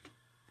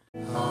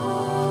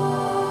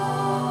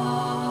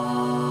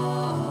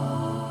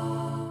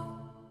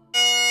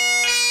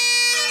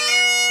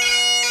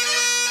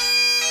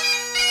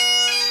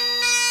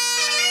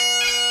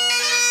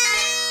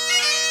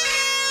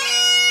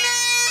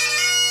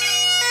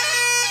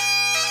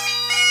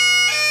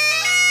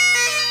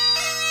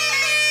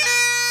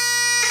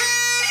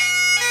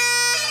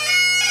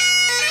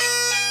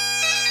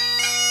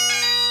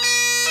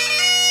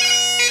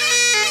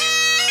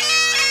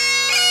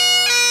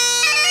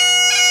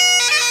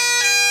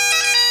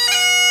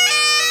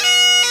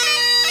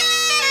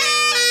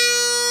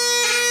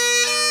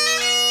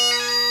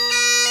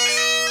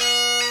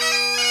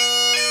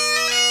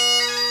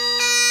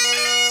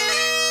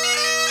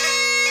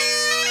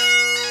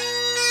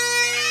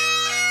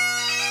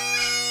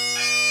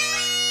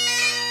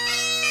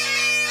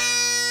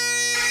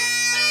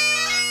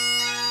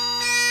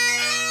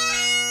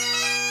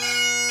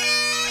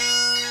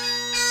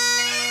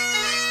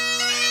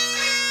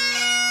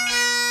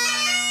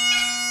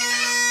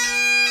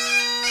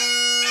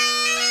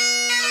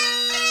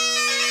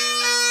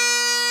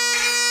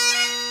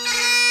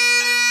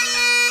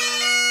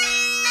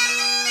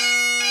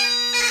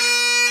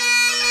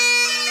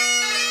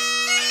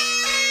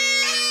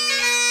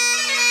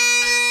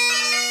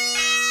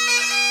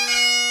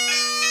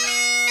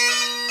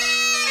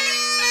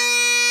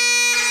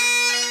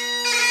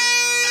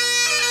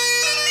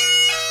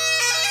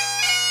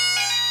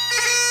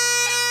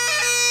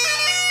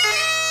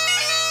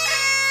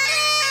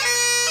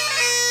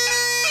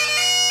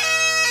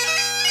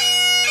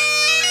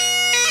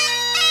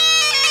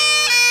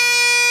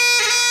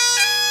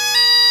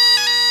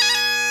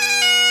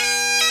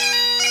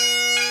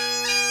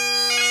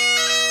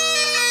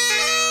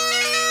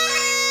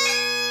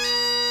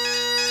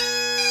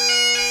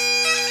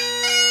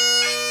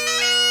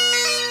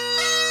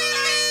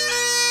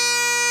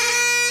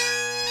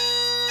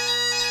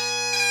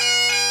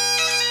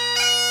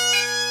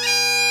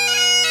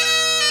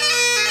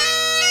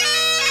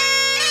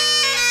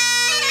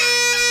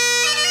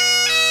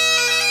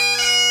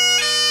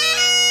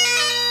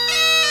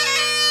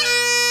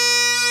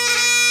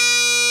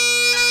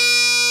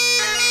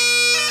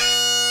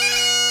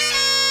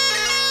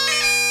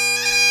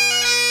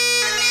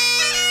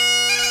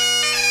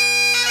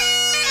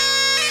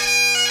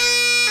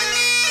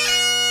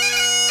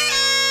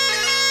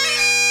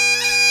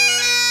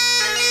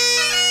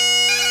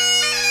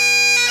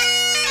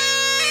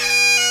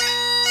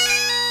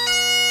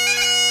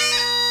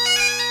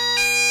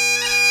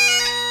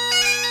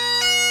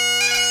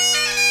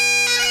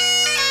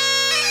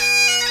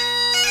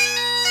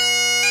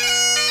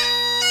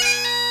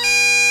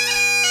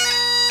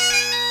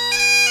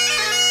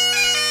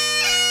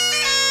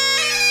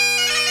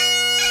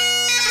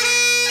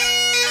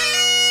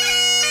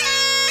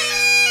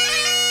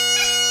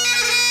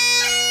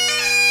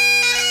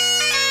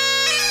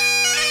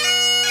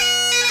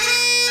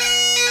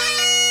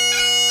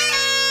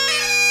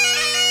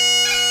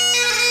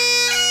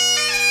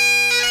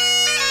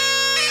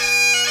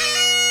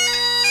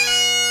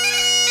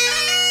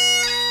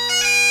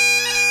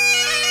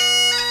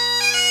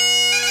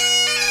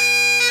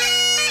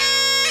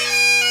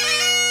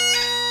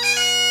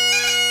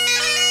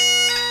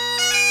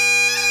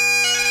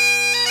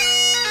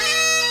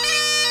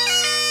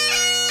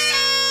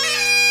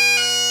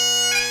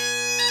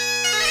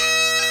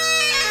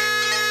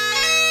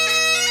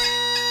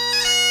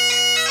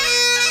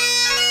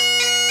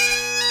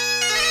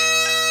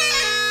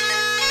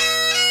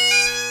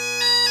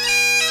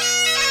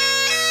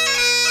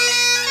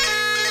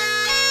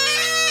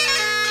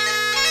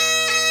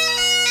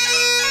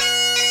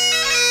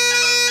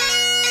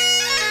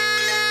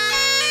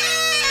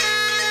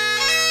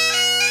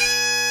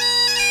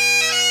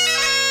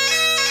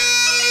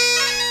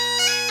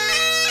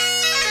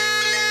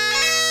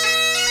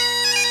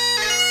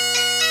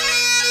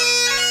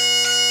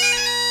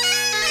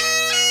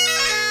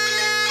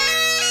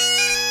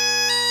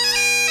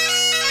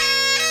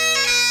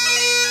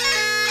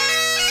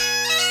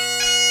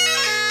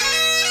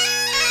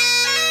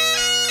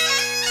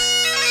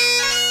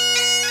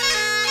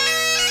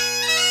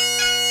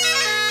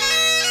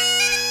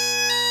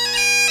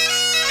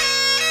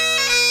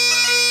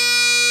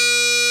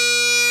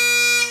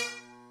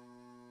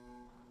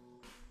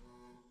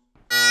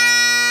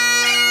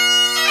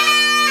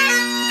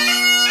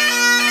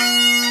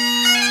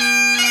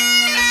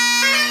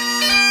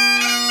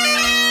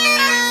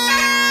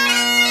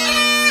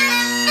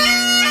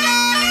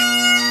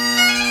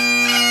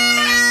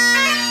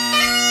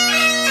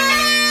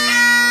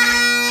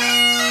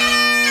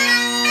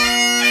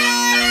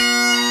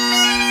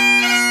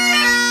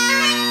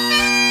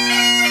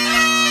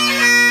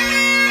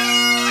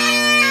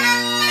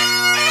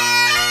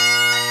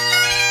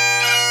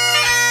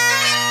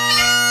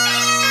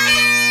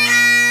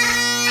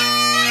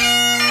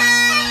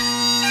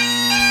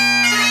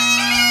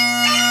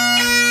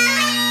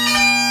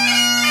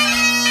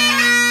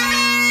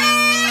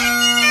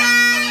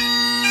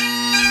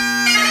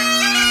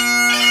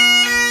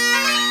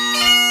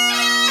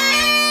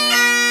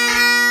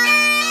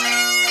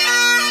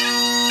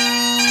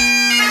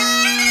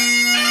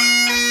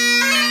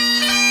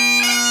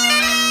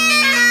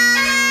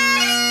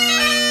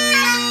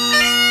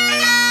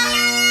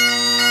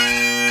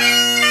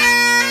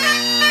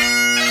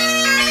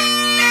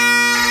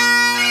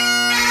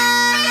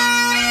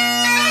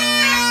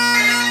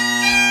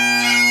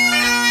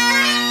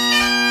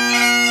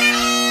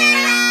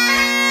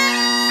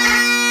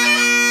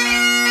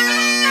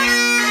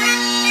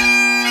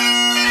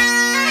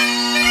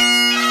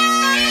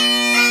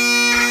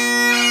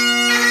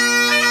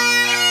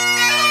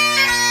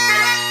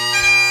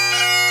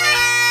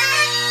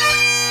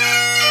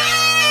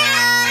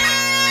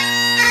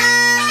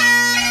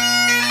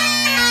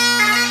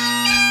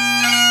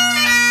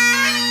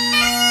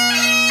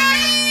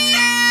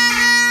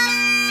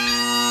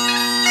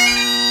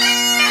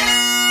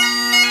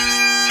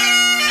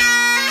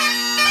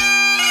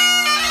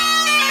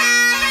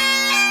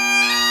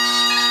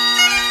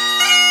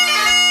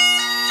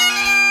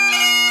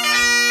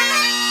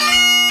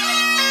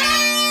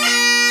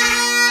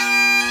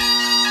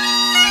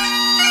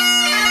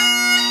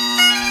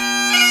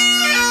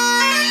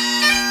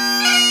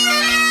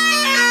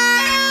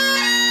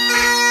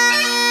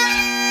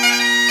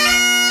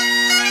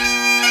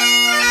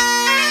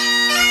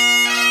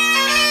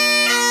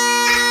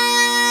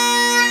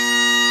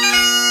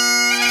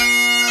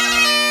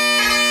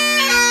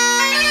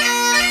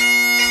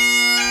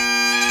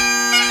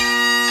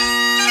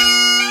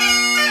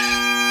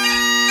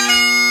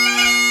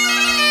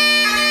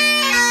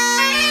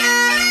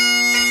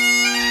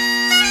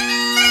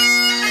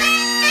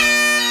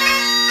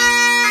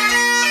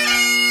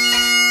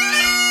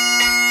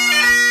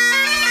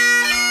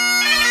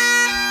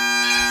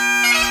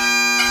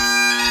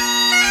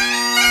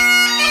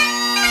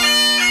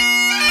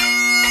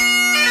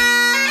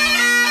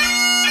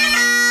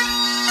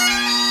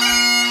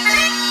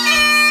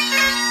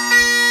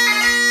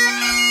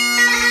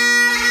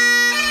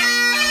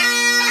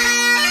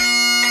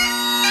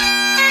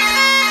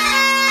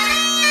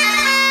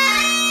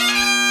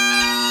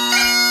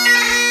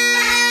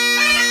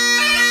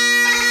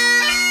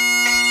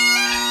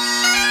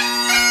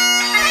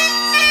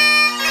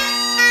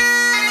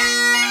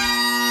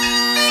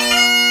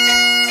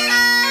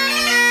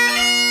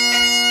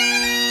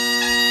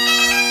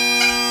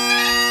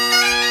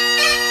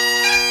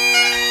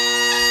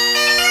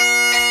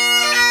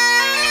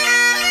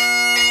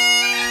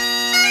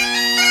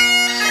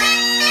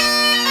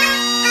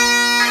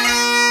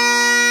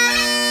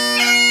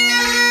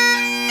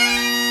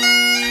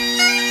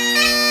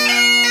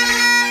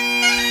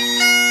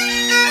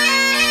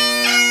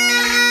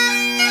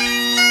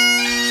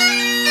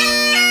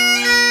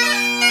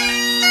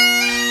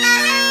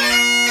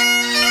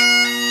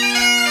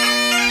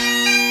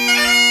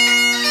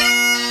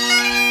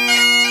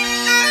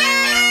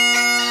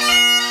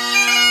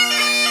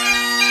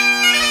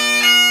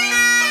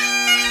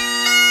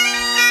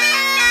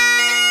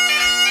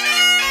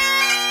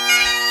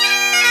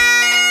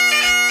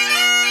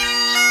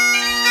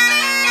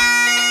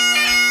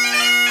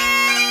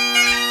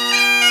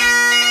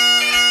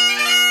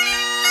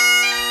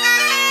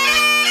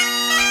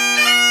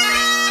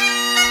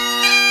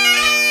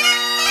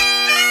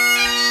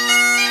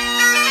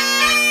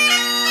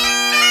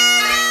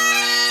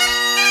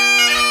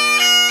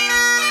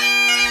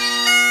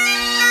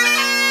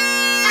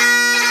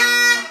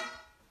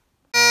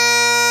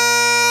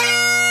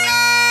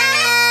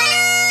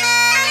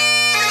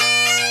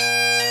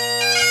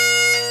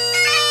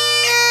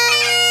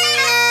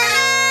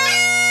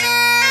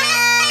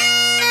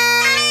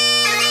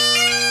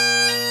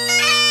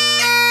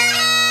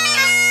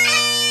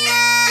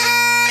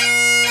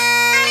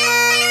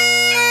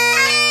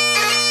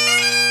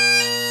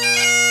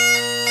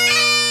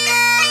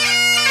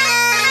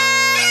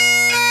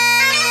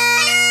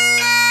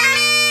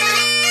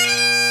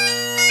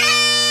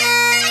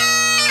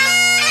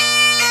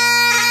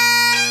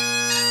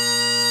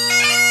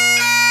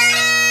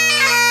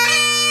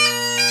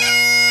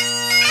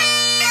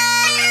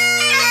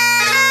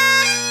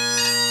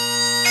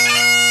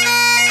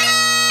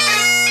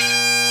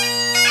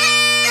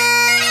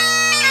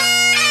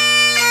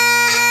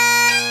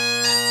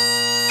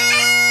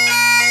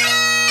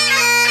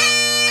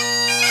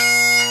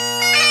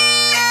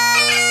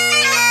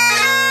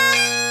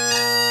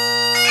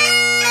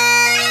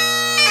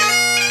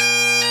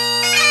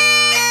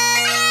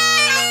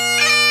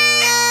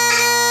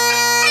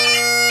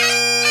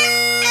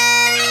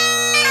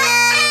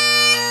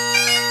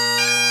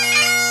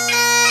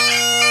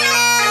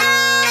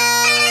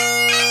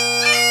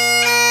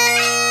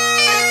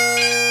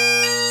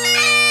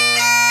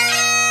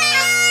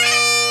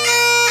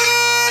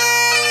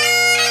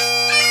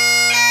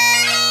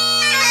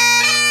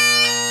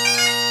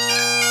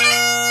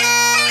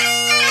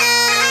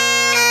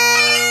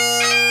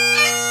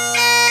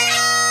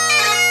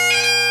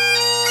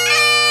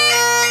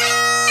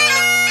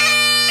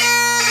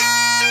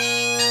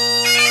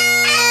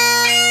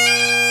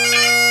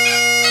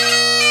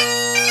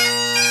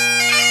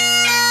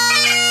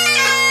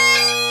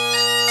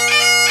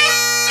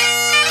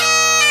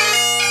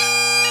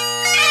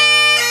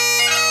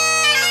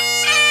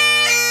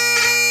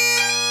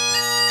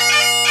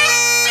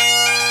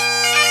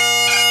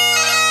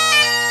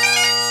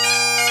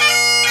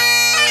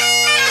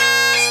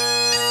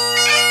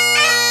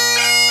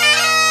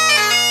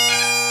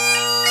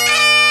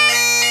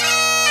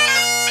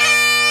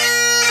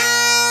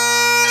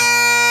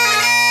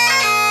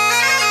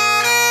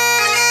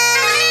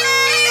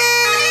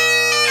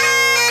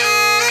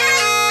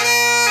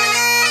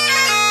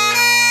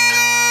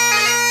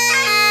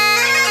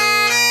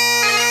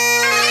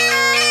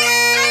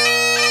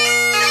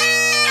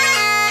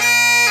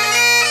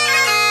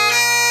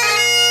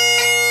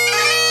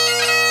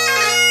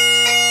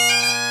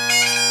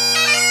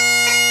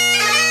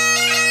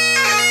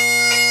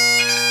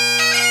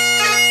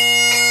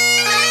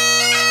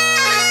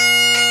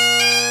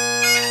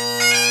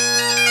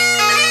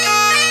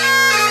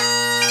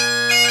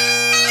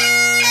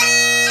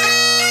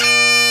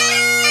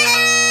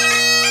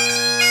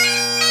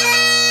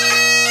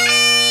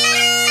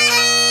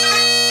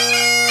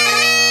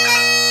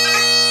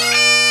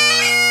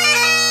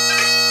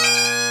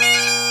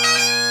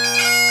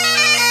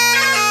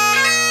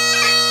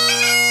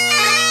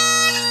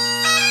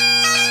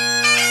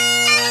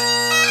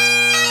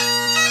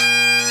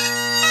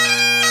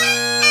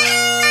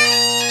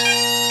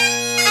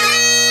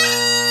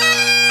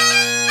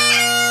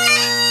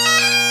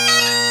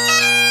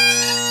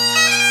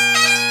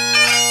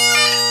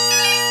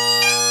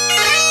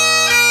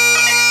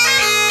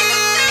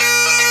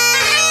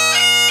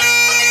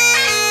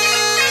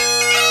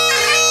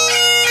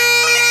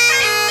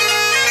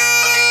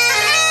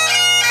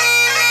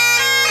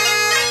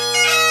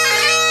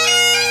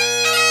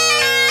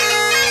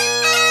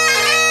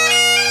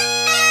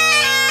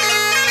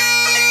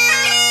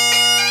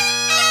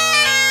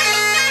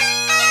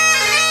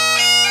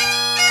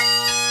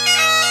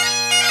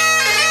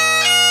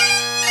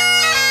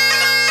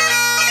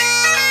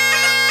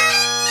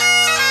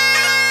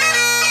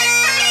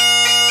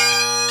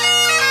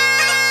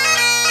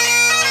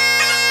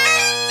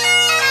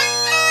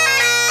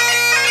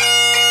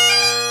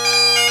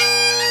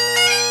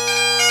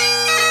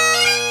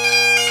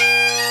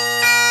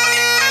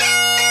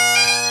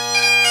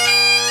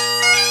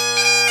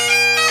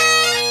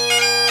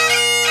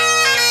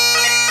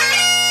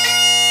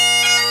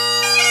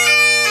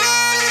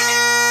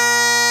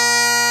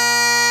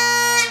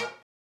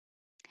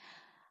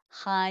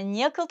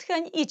 Chaneacalt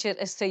gan idir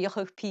is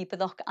suochuch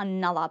pípadach an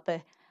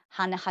nalabe.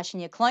 Hanna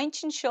hasin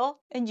kleintsin seo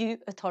iniu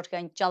a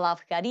torgain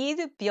jalaf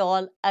garídu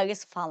biol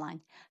agus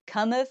falain.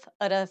 Cumh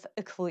araf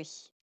a clúich.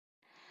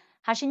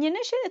 Hasin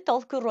se a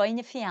dul go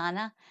roinne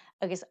fianna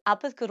agus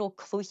abad go ró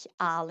clúich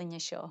álinne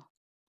seo.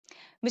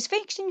 Mus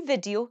féic sin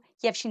video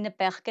jef sin na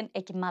bechgan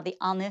ag madi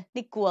anna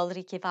na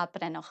gwalri ge fa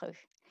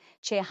brennochuch.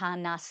 Che ha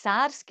na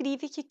sar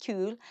skrifige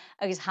cúl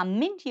agus ha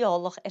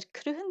mindiolach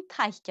cruhan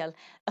taichel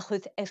a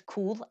chud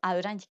cúl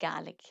áraint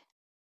galig.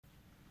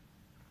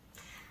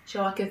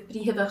 Seo ag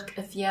bríhebach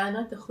a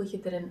fianna de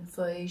chuige er an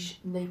fáis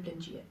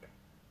neiblindiag.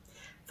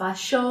 Fa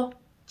seo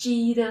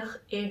díirech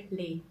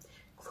lé.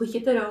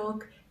 Chuige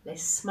ág le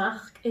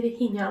smach a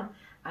hinal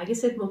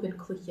agus mogan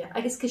chuige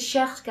agus go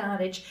seach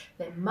garid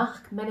le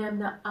mach menem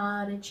na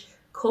árid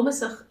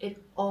comasach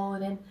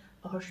áin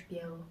a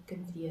thuspéal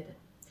gan bhríire.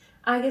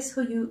 Agus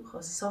chuú chu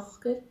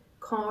sochgur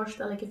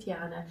cástal ag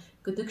fianna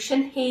go dúg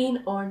sin héin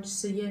orn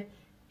suie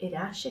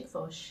asig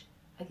fós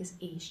agus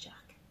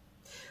éisteach.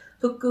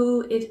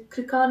 Thugú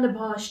crucán na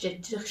báiste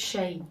drich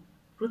sein,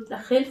 rút na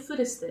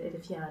chilfuriste a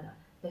fianna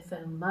le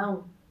fel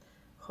maun.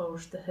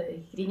 Chóirstathe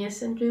ghríine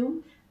san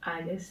rúm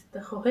agus de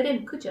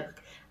chohirin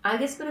cuideach,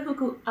 agus bar a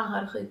thugú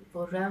aharchu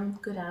bó ram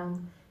go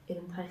ram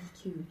an taich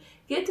cúl.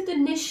 Géad du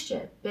niste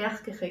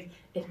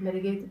bergeig mar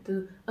a géad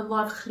du an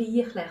láb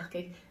chlíoch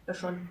lechig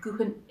son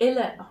guhan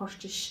ile a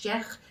hoste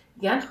steach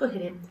gan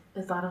chohirin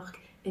a bharach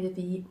a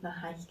bhí na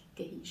haich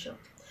gehí seo.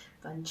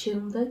 Van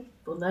tjimdig,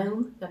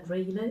 bonaun, gan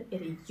réile a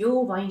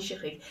jo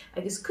weinsigig,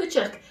 agus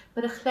kuteach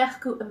met a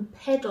chlechku een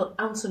pedal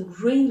aan zijn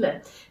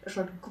réile,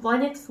 son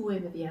gwanet foe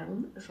me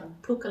bian, son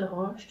plukele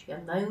horst,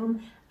 gan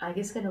naun,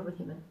 agus gan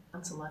overhimmen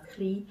aan zijn laat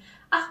glie,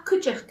 ach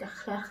kuteach ga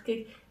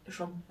chlechkig,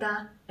 son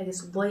da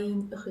agus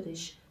wein a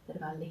chudish, dat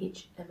wel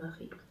leid en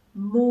magie.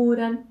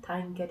 Moran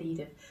taing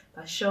garide,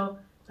 va sjo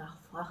nach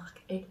flach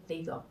ek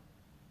lego.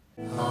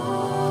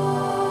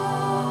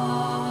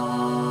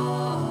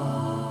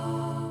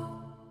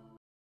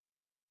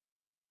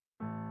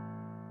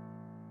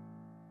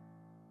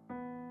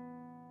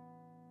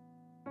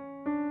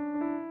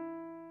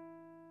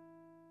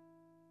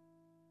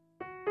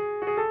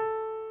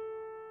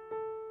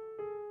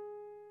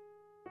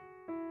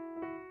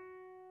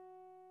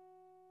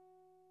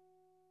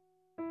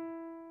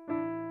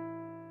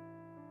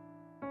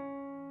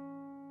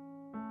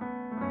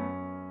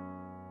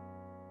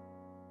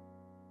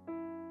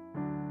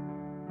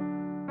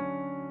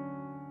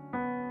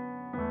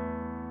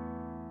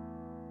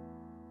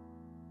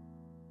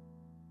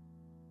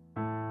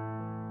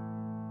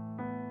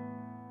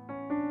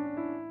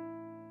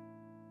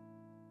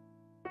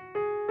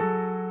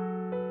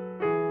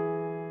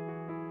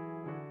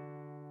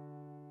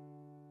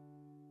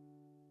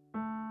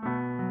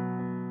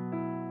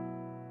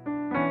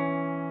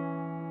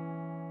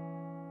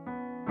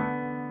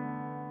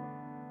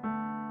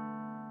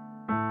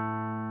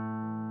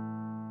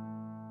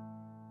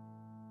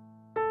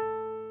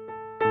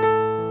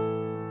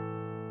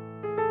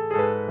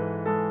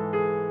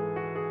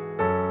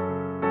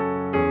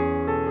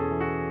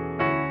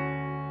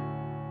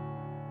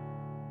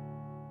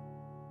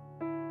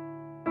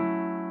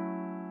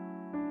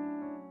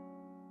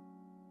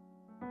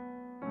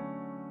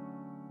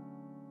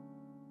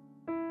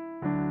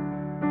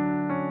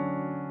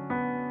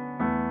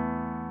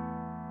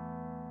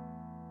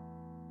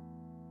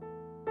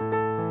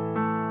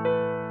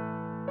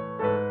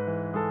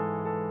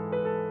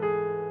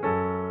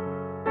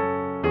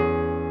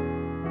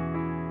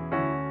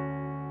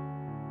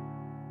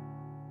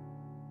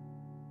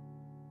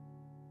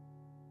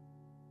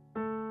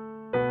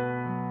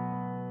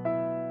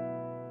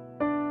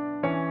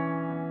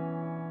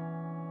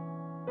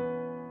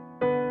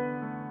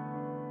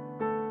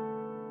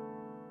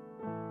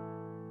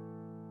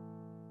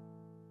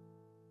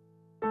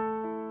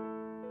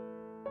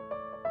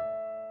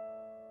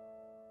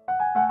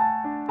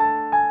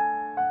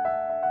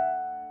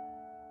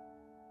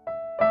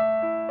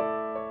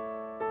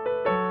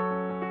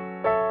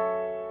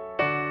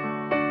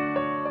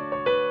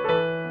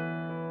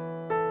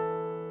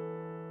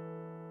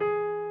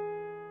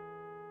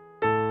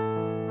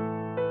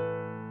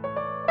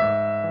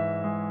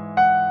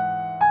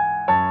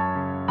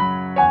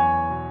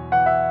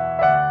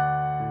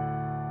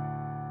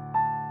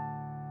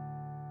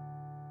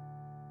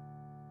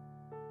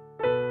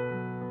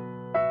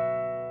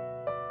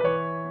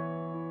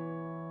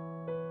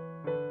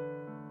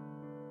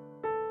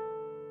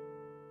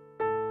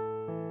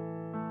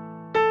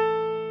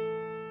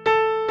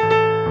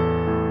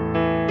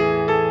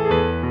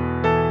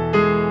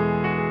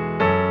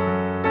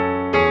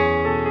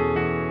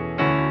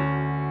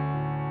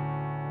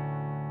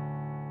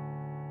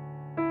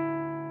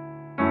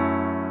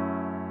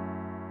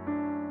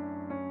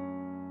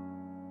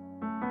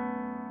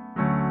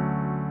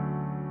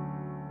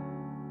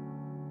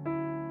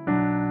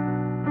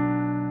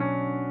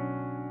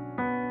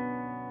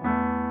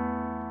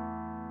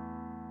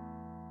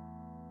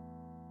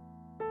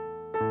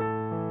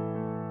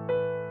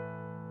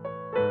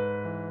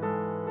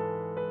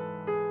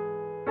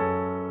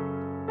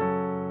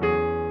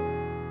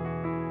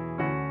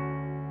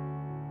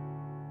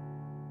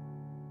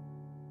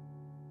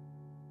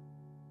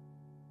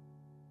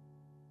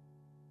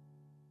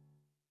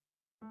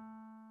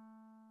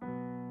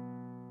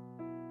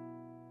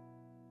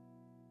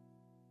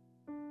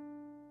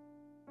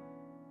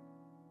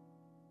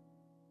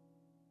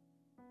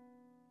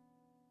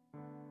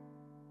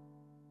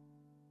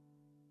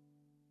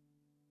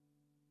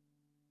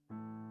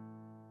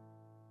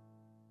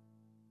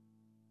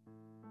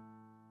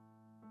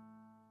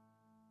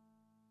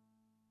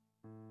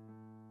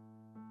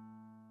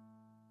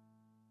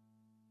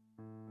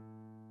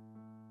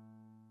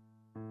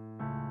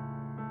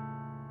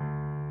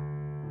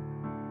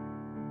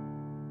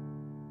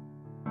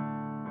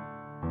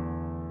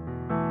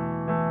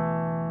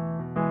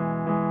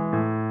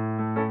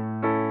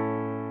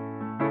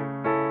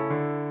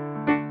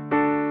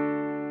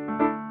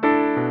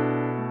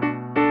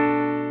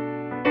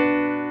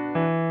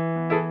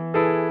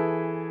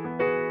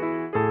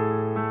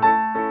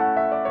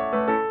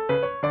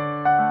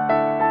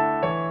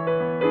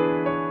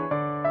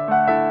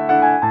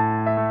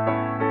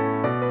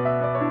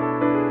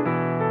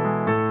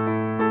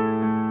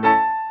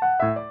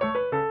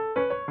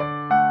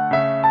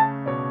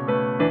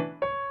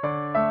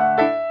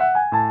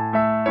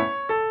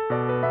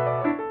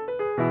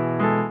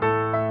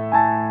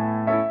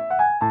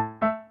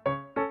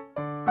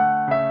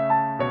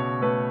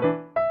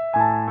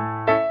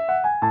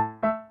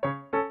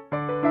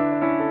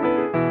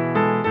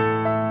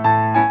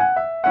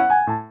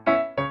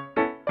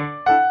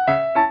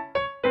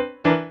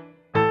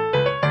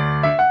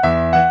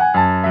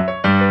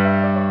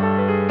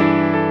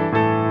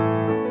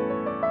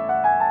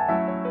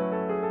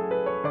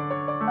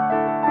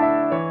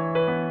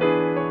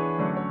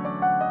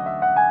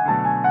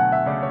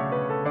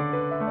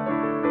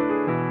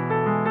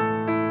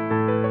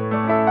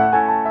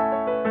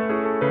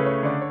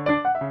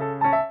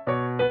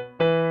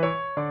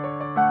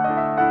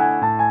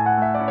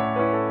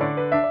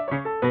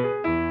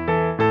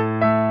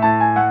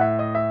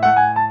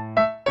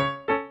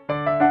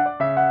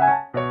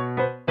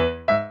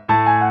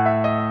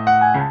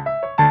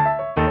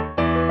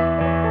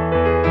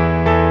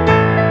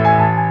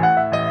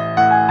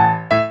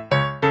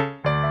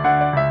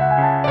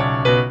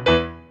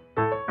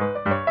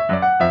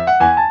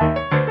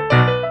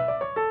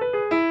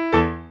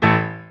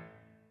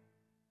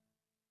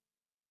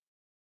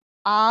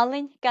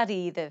 Alin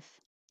garíadh.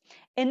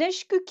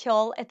 Inis go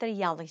ceol idir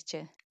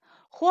Oidhche.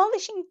 Chhuála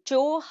sin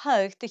Jo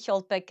haug de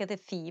cheolpa go a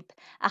fíb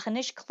ach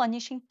inis clonne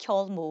sin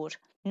ceol mór,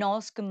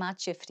 nás go mat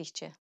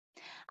sifrite.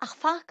 Ach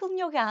facail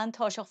neogáin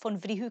tá seach fan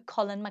bhríthú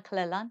Colin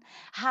McClellan,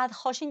 had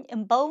chosin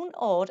in bán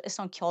áir is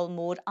an ceol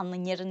mór an na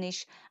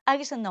neirenis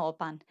agus an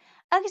nában,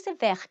 agus a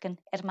bhechcan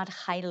mar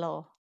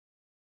chailá.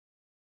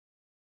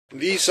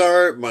 These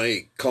are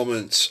my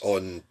comments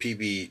on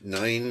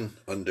PB9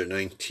 under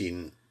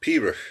 19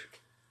 Peerich.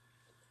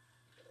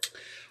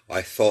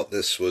 I thought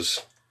this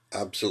was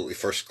absolutely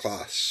first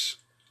class.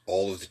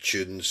 All of the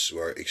tunes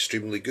were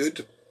extremely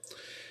good.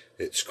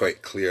 It's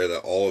quite clear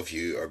that all of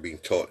you are being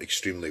taught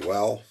extremely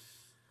well.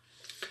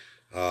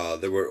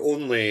 There were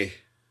only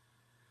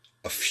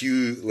a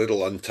few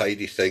little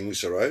untidy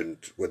things around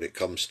when it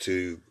comes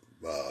to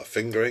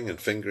fingering and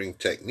fingering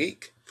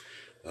technique.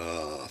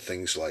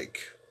 Things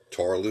like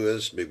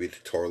torluas, maybe the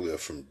torlua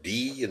from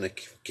D in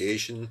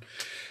occasion.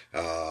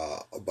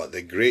 But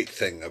the great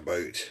thing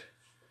about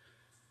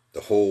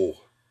the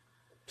whole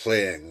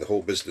playing, the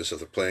whole business of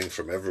the playing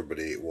from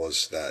everybody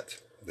was that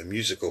the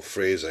musical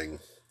phrasing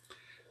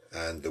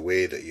and the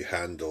way that you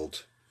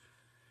handled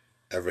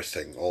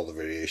everything, all the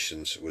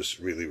variations, was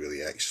really,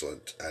 really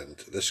excellent.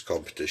 And this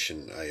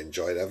competition I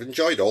enjoyed. I've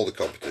enjoyed all the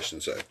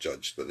competitions that I've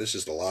judged, but this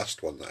is the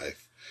last one that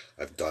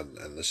I've done,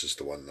 and this is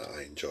the one that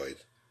I enjoyed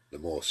the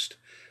most.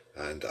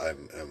 And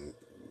I'm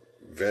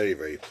very,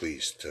 very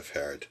pleased to have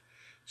heard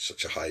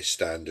such a high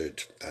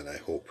standard, and I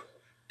hope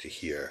to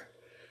hear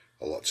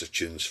lots of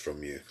tunes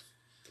from you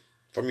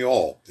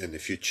all in the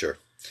future.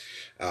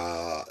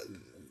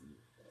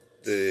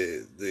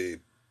 The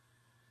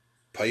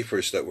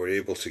pipers that were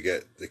able to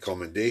get the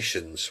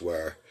commendations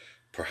were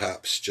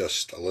perhaps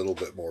just a little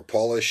bit more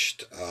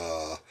polished.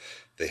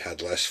 They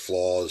had less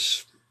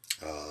flaws,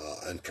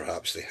 and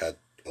perhaps they had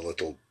a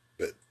little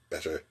bit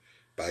better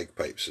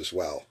bagpipes as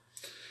well.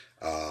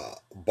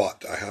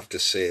 But I have to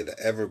say that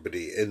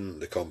everybody in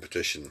the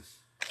competition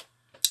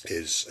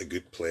is a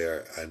good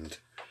player and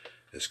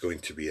is going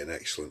to be an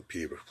excellent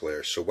Peerich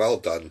player. So well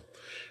done,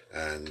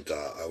 and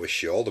I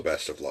wish you all the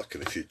best of luck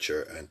in the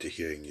future and to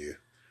hearing you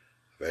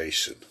very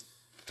soon.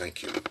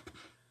 Thank you.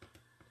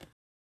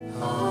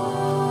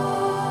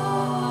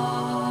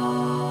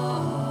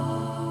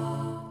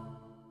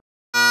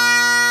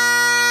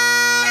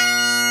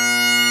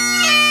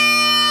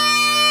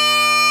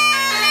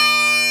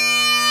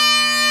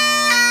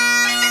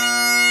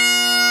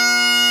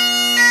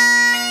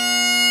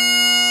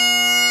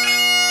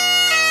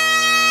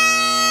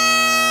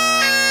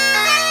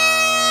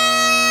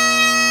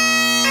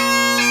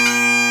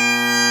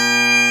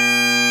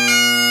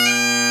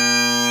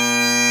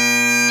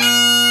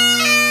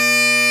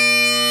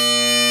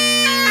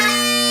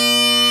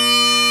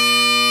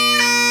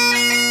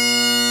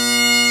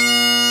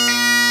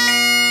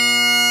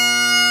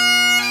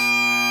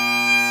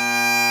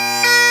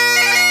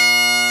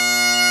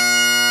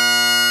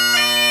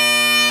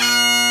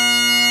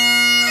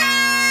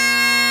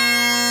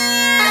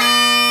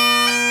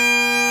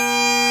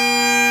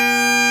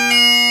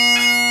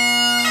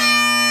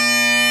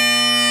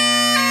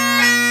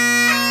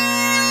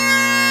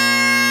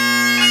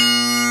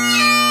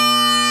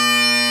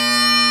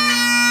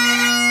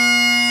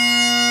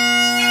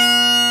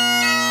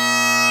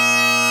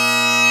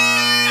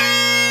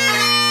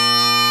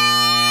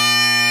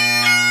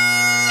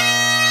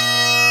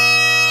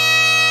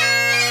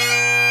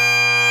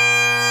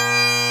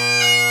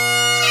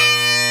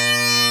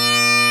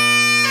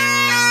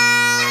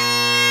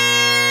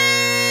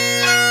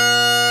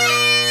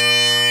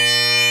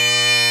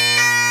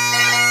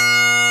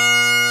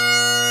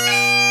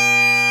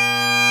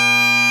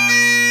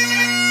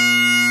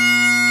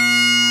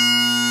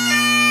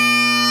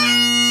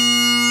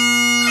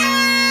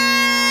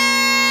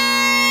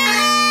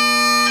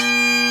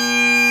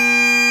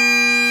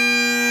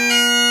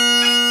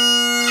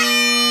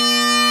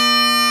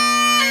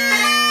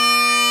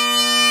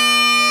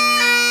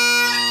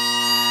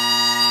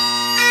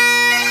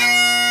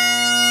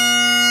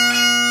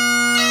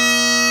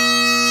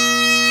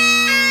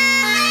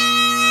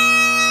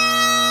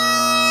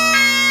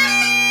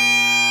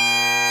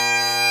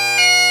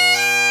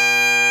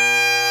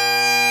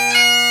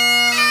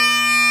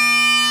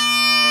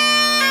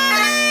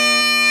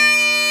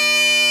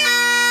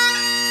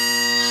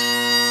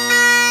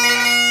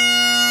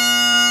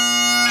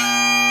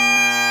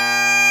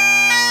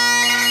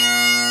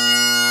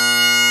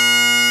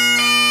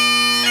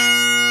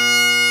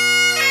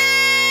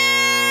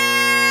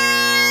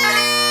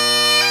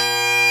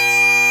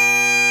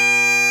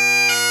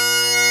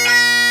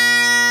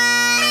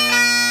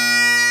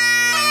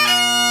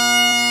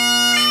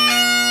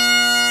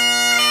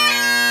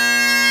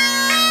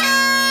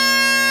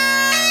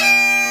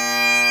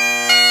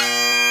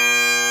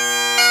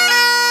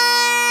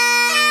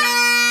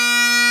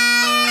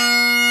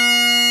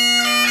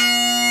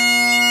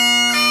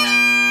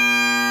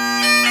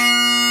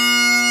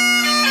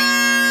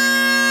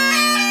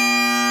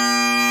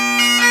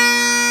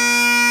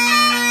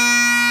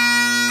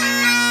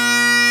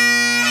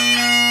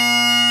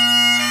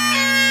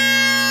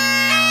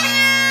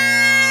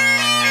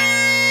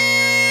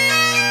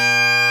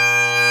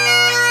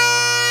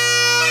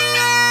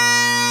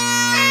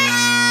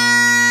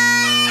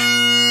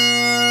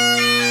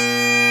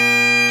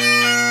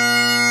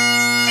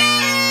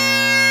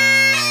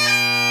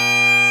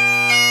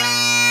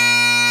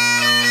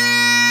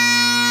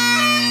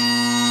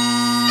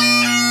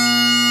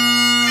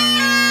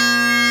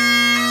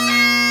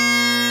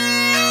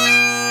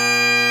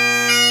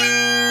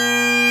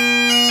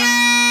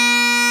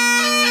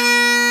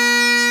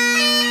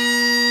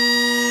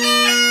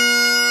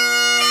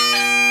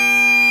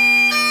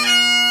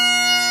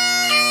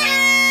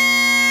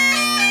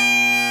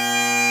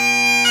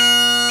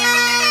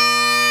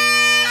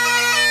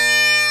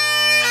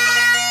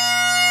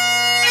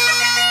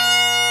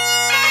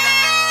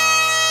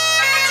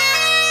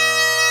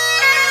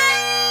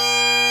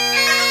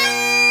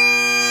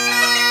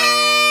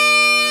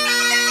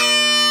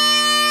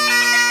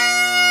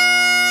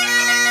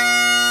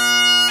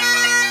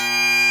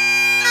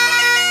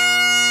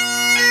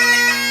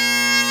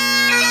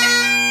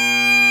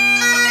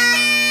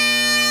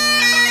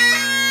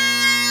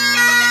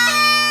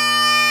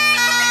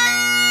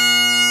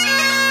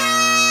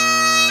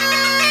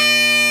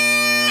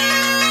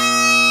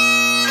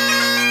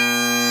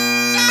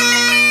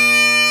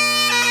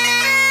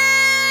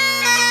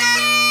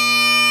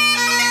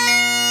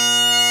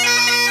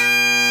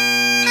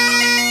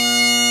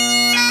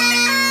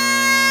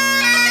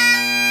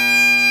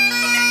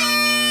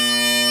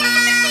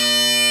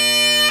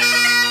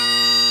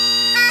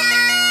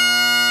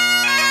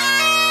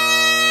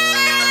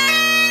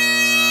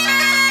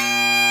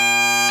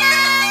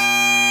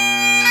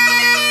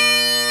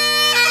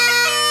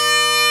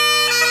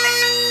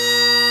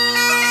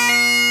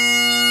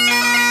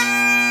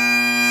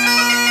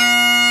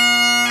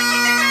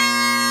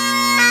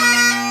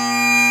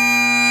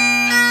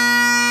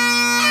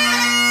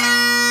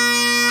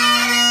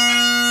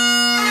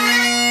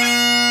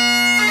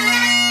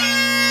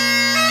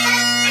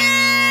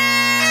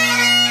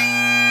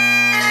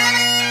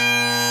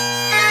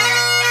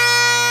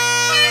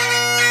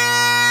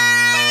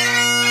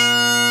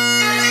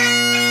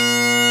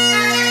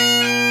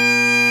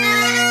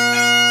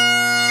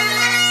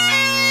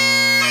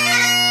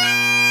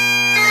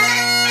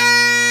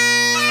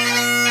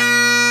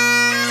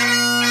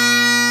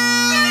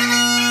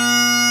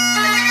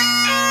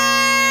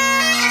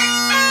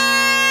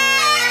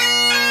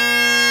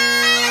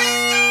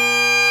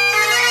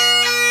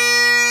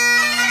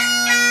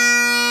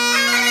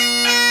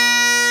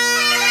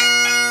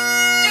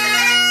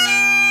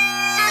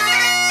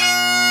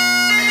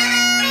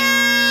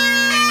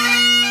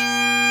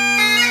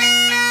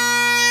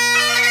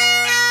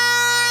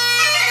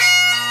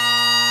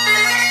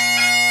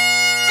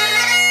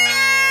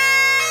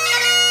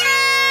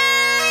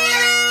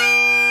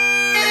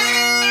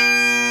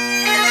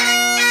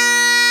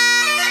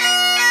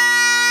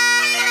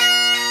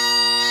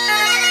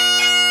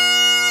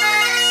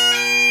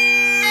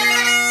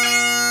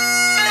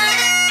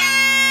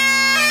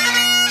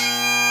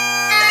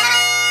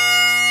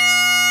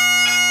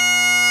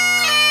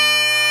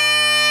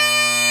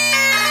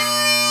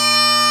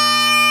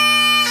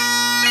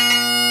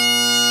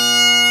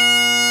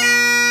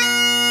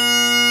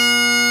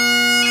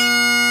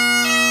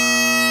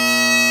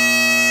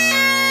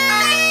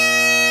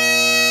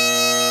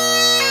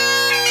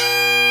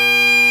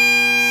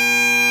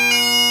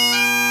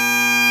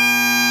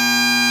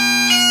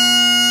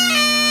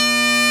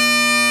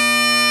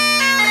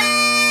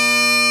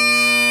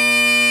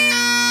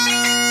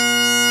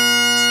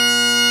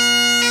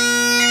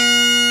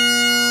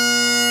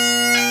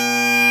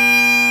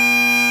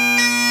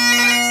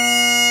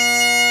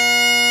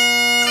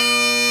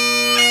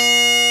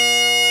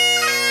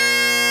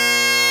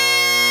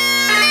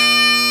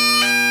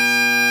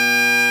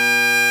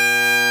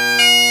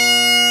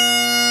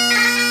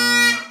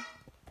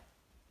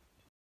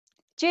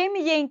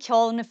 Jamie yen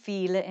ceol na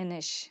fíle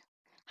inis.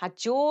 Ha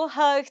Jo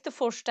haag de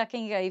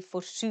voorstakking gaif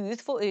voor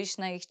suud voor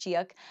uisneig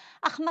diag,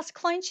 ach mas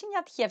kleintsin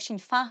jad hef sin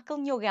fakel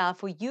njoga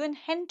voor Ewan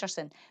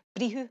Henderson,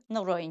 brihu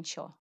na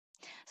roinshaw.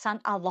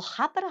 San a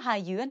lochaber ha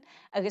Ewan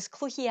agus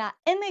clwchia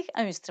imig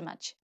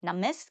ionnsramaidean, na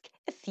misk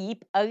a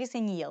fieb agus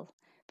in yiel.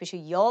 Bishu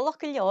jolach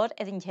gelior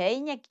in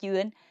hein ag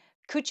Ewan,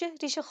 kutje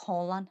rische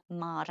Holland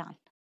maran.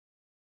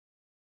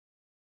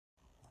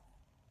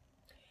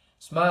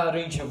 Sma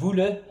rintje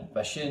voelen,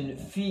 was sin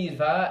 4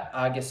 va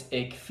agus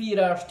ik 4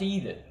 jaar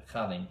stide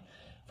gaan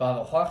van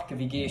de harke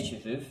wie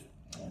geestje duf,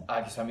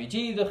 agus aan mij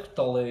jedig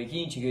tolle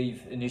geentje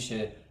geef en is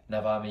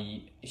na waar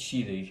mij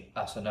schiedig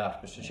als een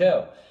aardbeste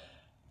show.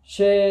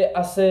 She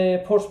as a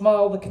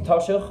postmaal de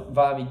katashig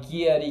waar mij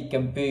gieri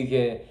kan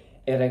buggen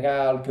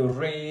eregaal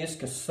gereis,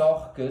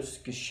 gesochtes,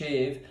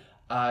 gescheef,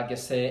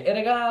 agus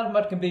eregaal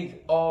maar kan buggen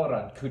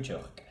oran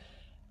kutjig.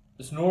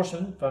 Dus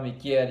Noorsen van mij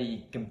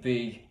gieri kan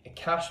buggen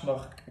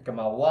cashmach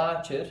gyma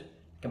water,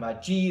 gyma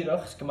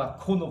gyrach, gyma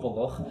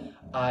cwnoboloch,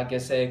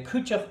 agus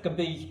cwtioch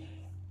gyby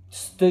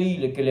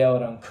style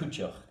gylewr an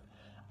cwtioch.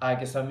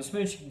 Agus am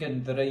ysmwys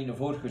gyn drein o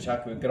fwrchwys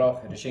ac yw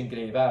groch ar y sy'n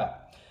greu fa.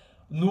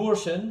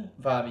 Noorsen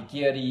fa mi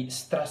geri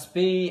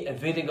strasbe y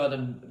fyrig oedd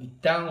yn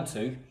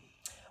dawntwg,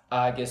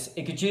 agus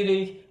ik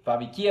gyrig fa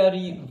mi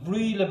geri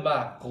rwyl yma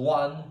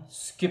glan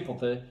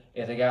skipelde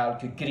er gael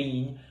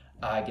gygrin,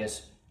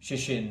 agus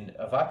sy'n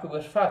y fac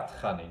o'r ffat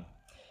chanin.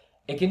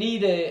 Ik in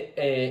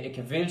ik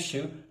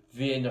wilsju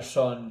wie er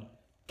zo'n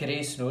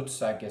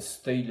gresnots agus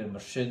style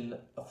machine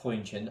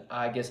groentjen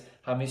agus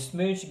ha mis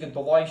meus ik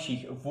de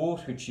leisig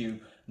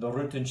voortgetju de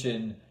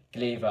rutenchen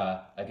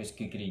gleva agus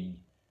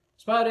gegrin.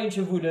 Smaar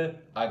eentje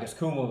voelen agus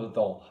komen we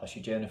dol als je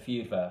jene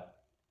 4 va.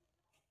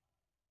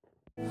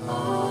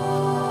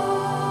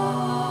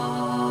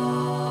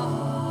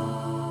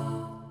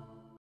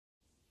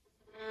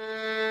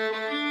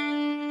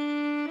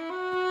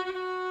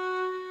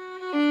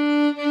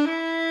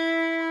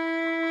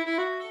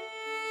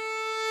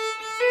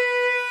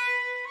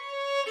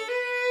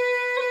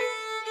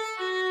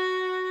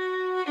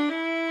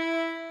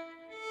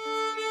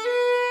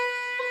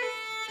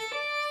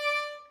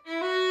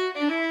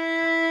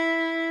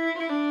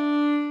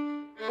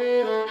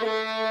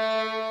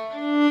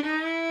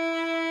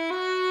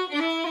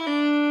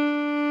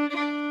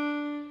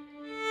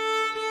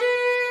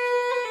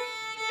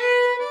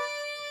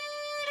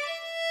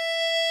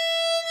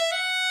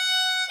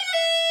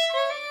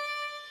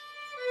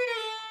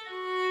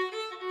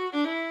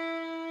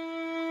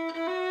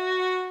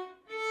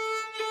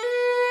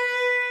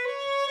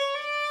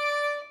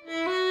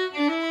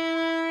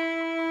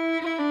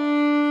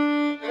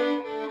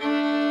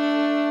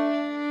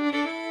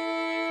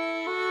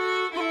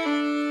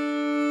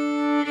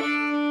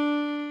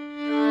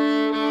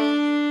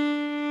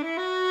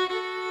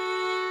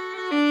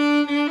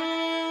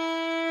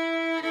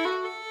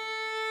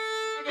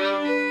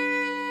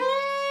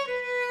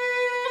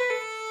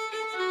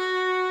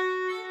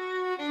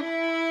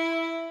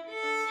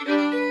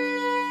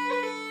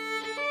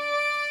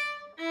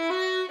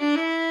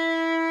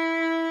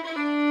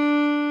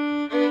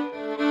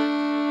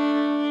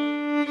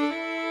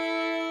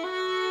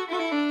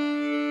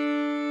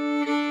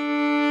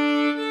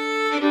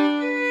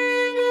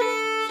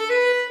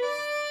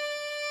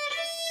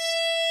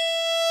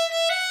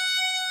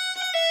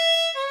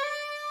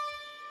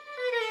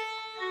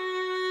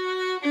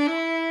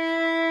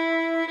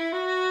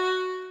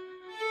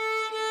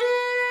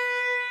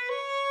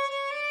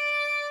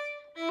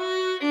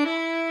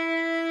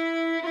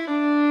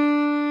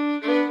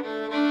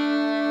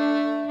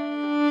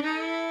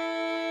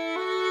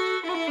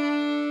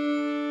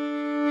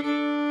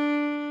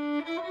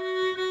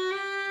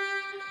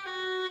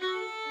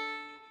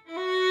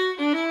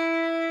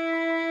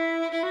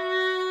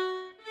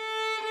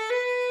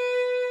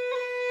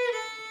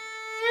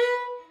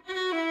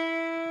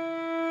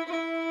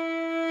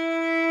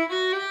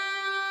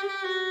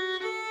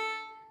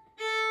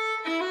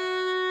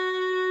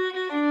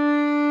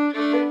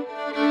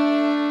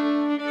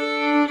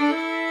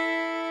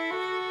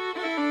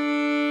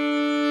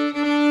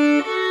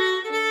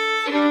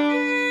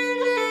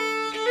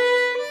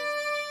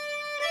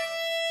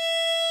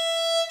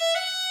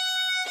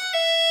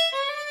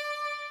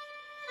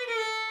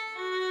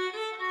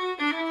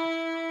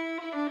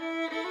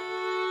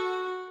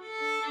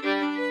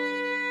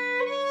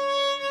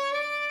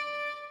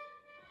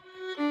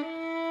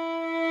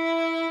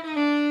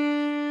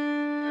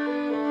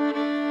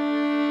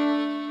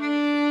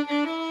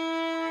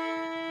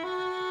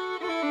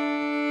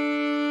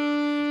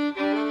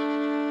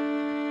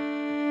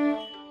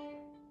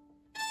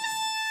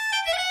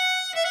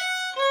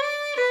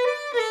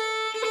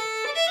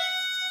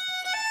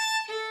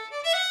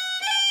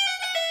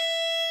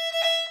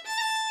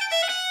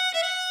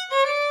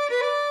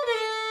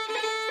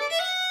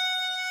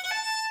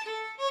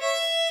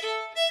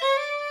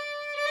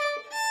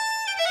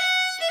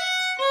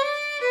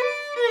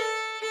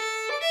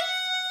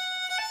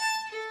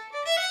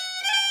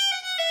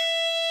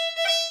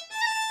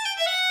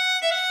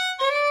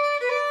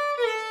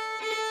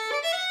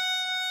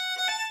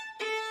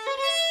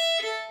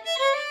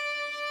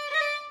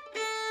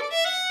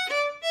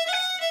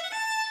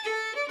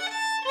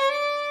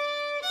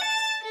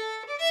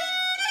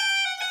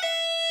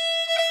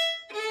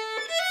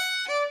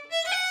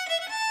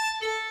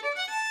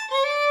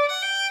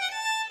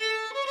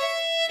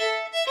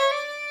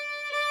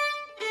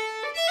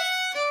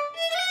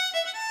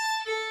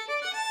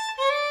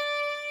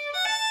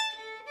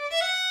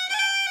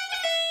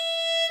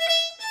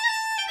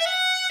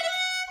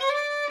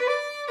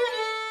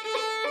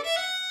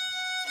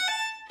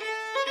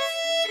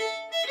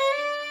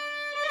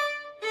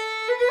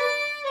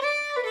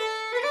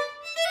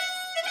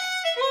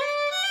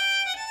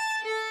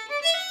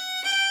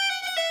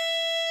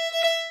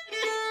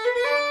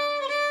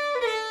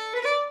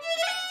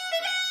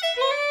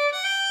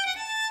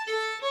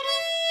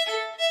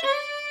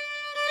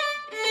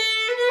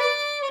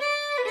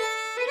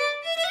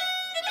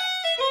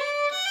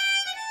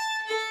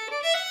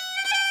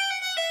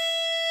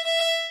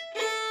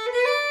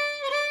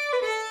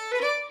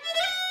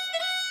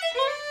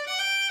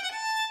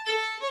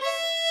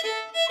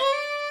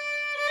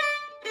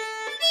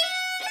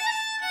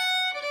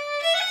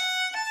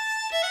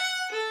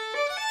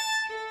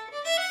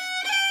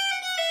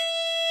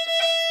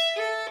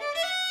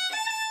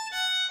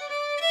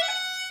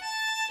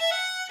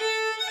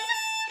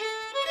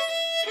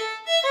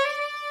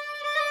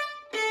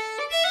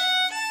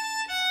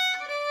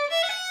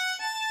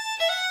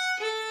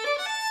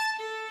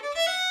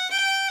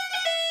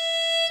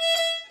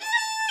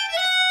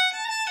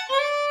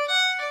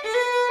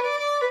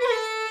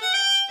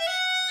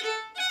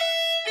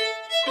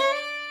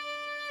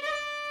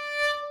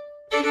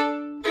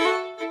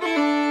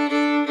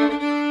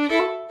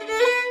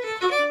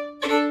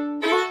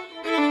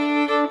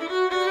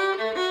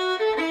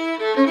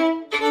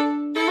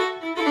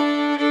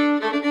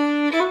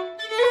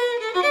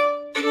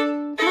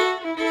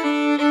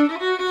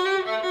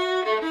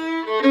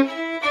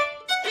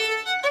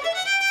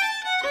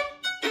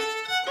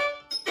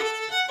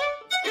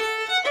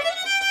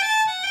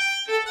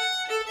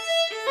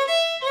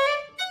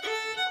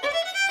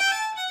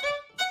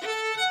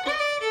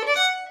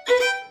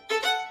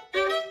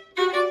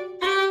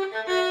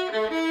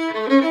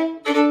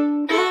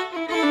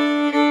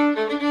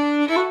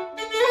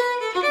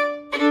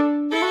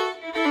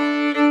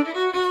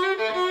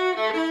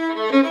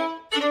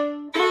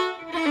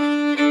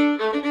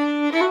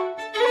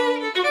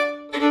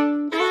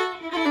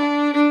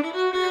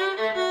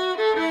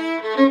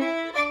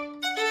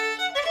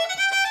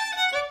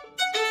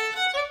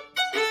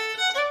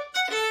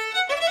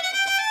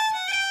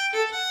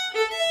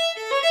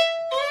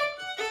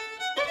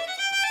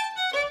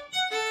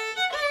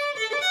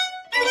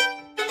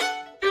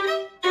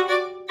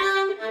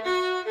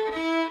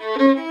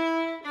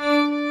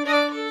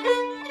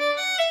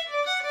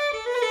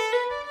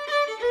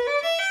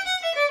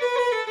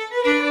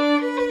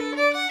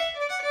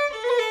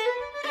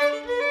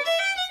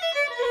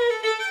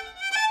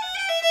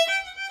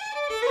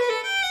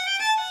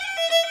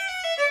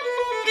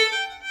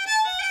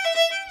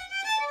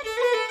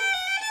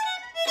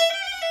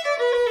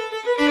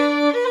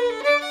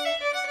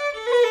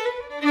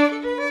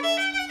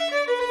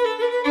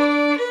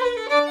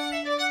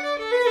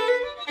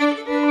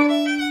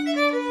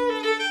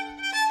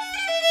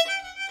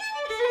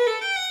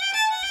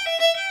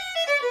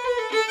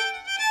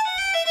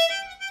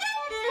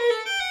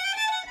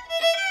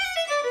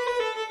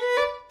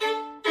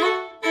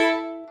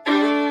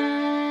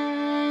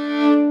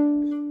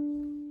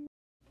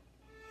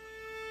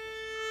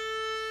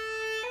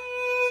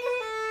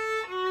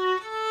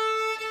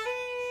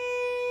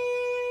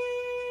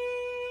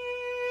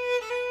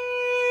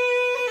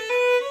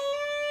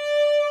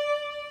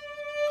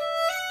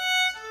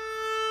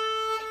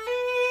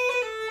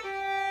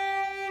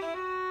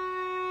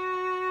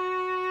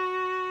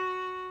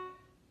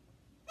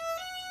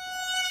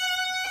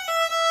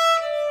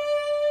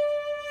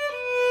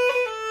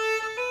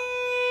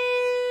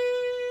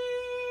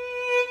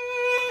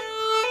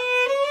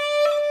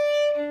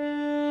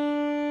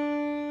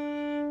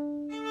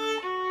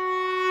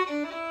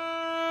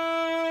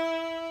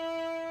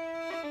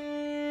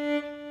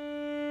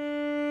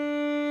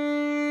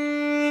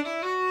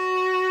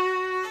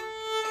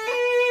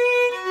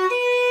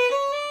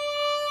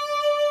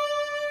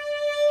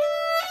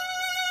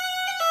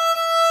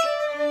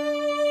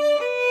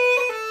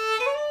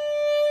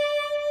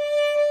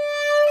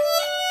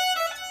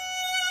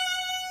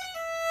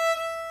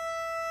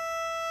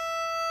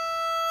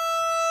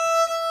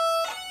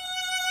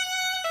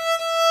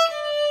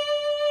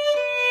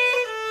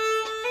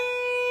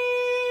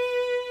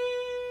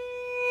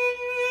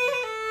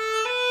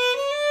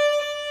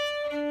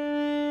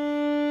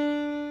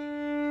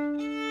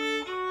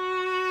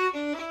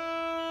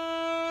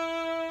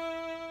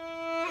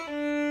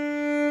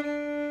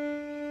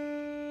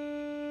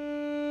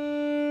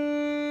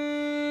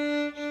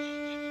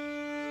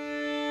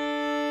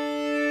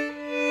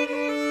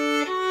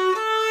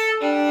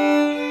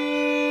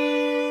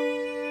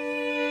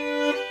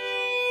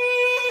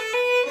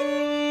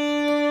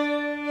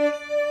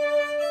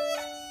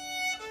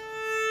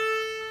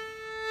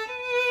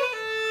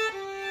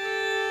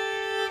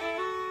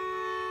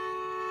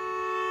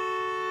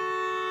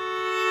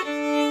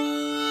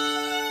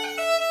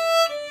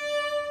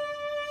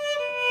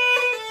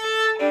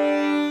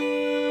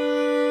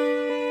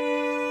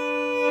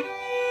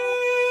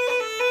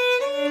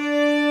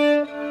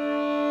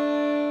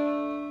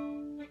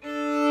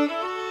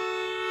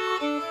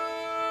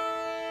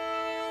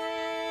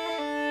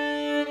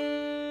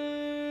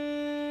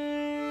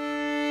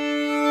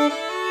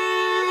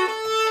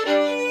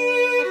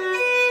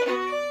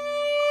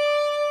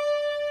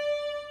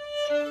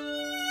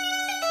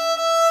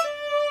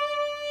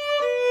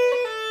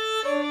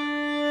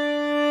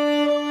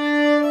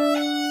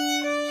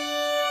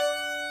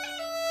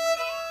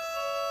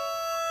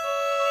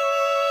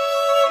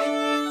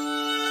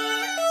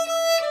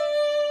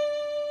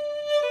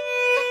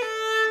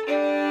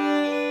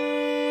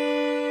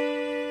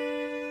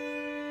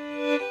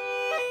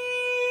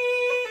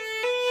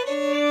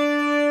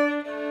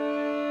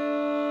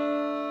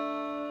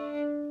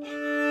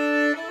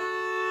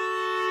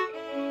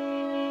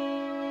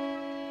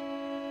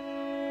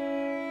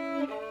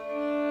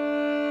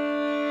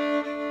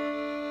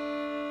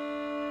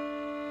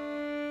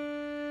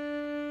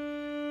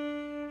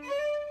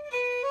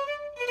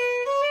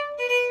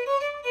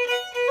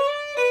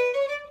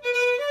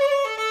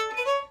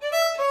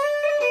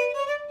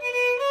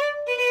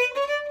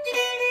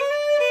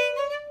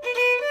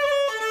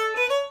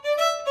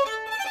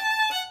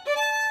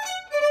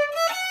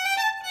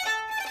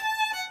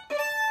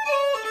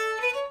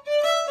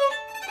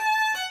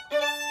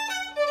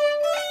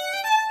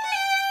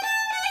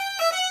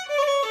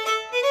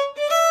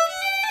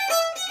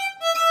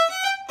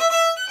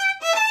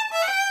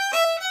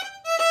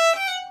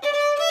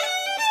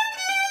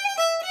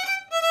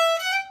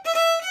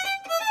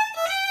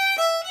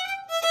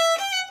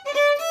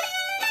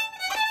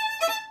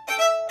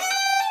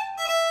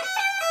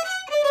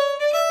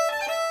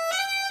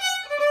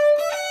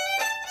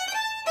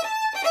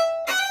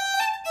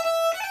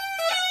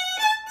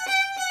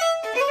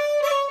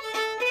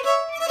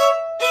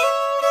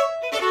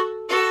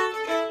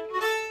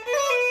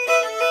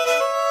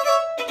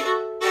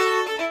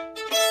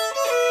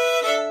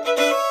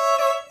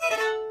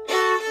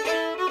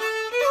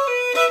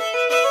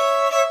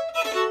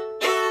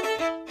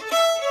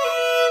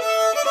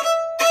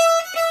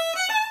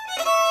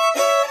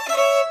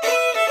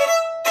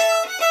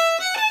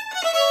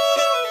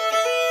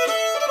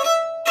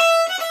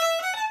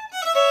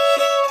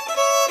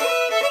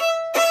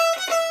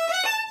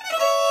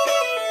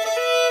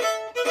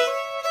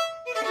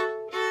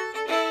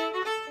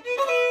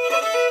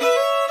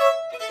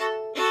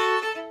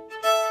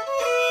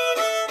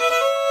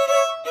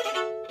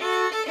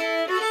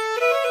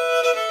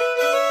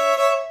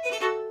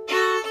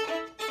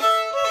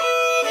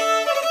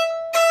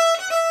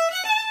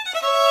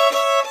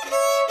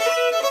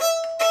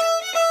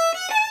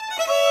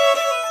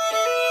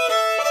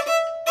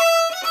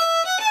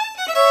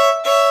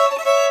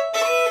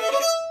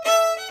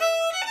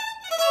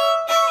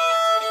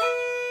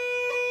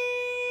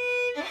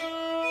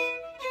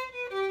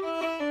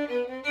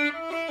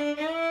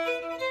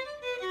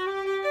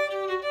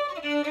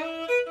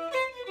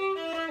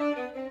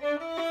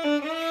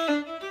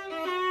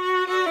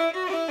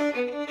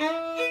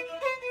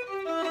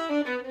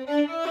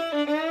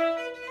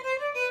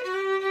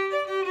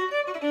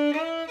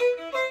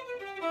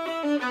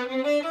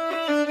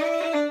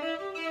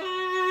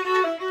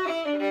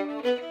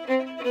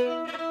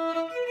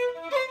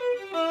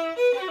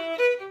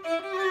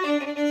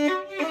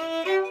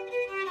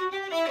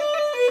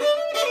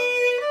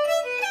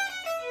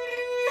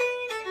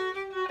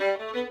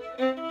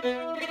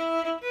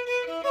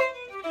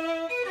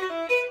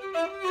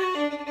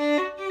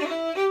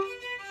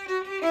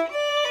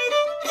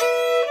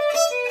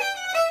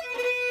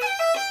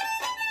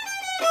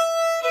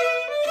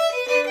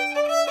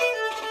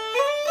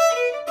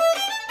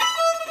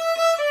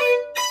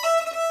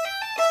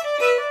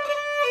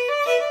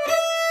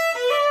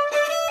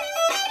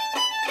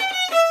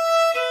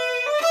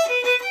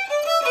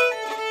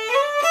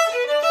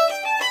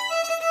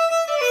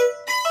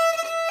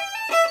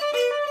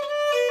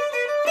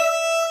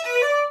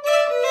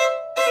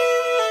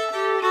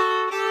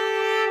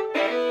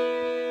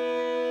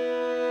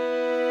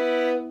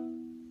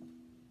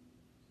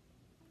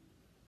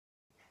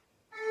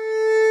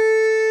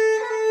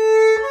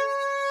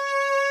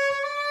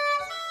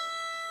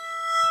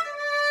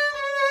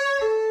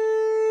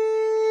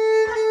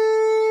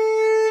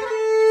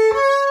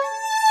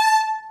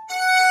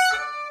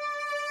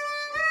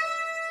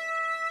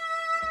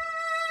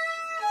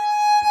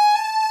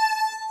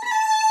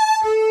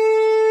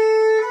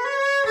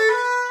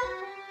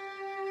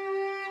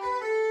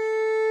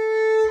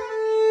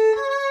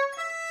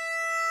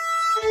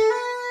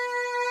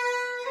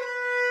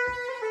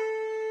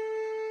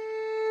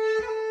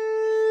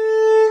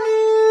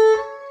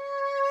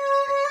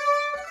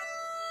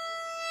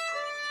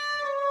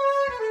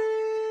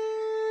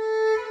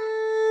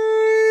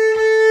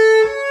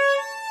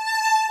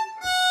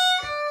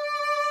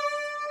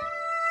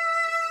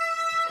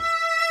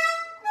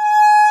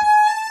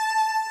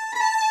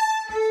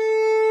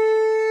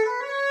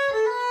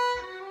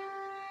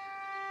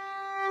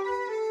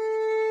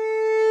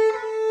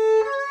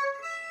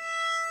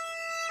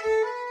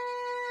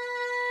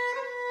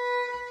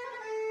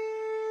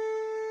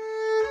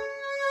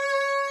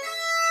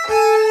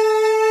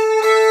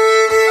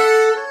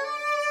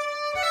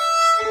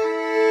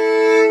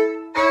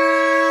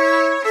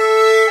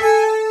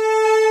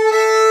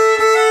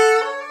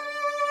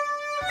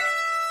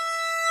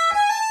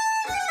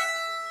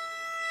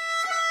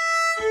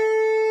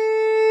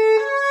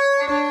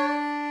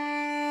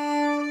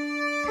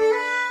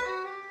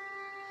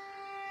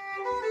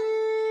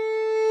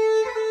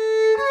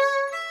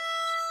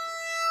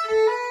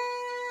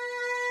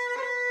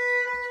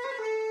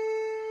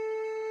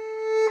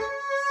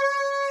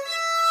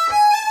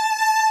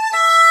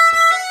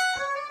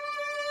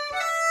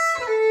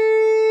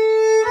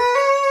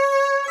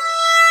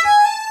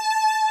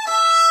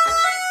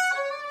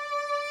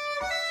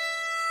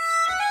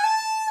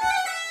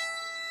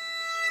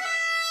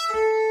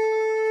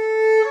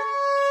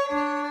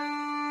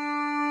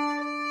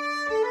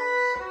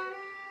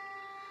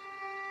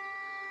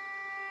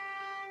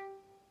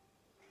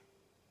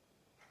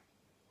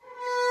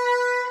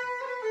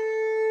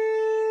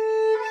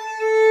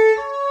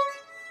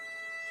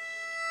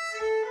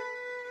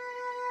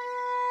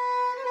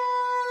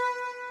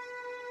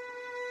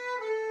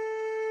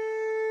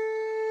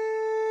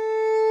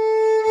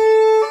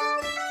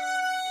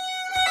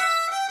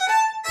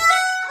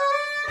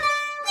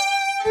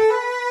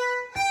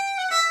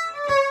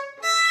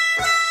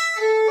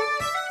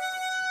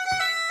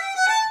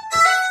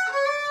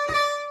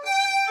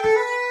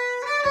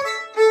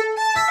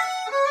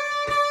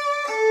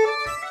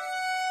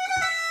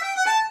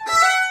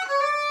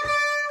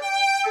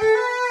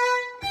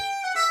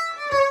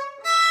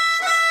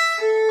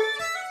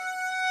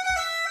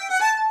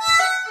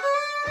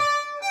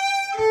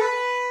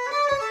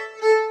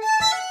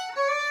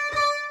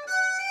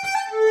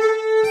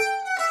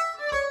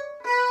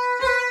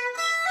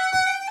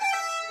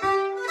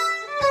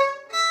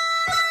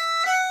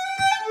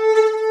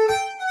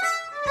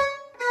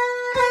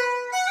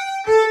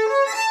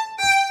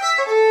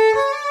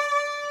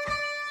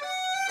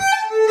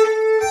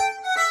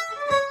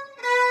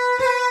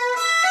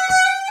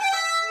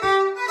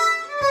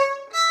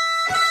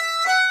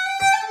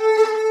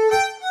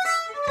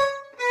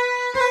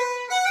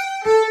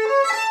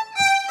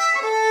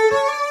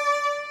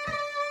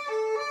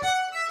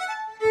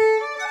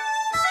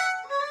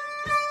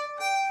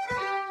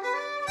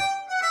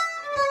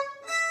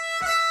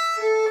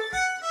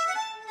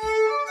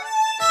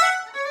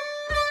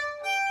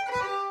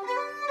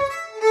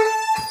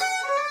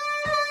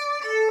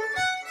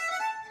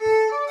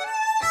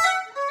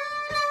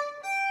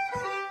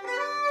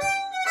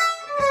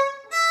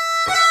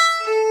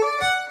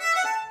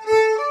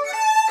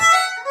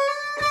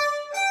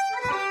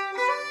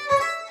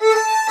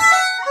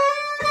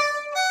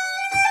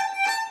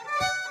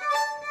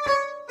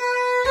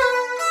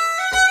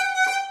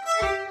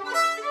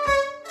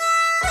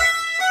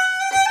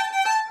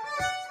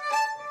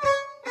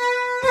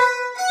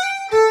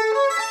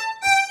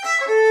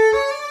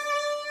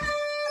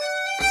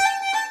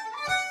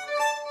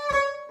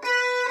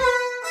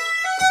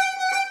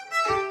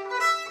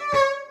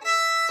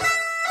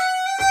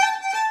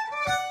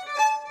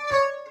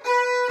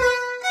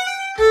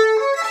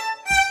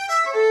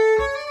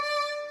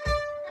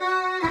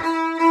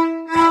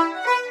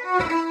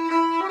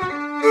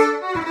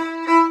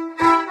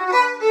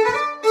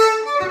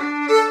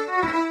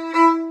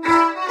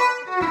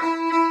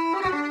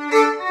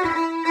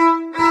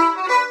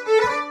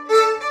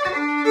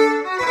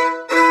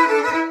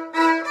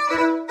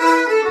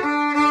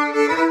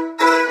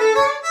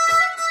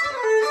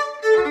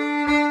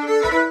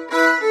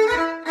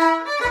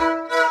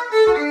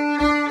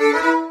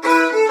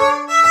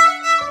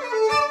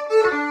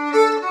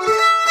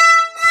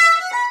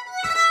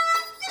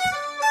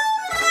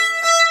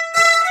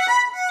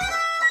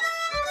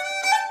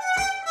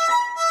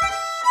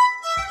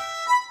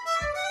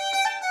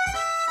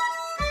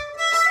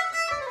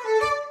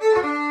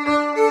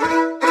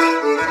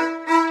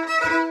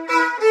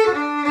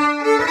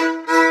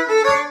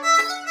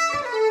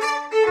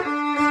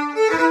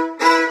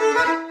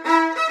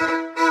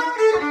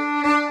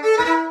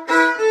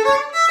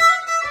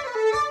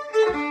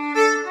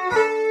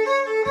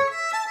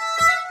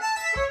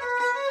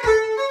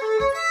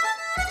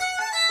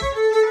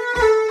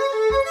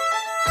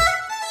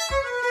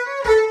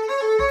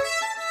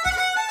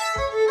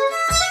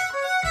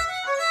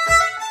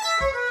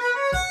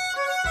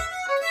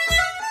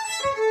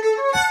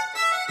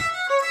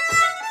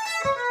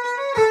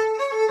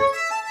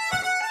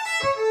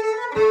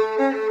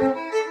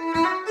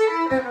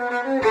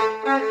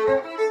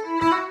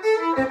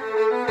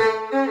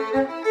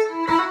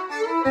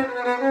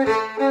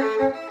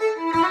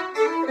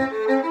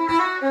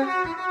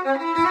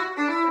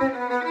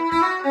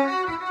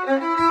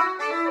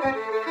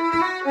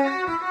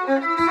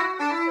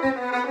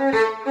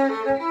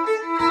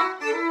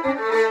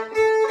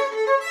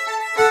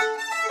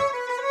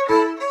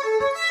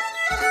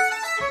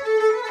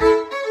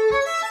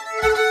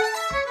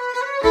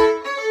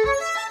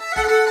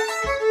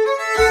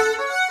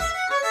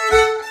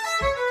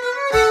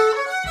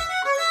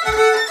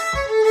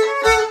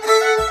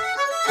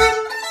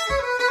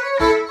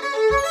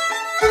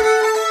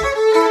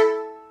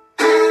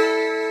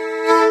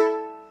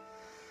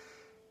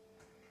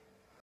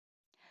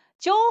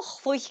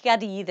 chlwch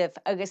garíidh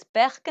agus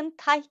bechgan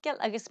taiceal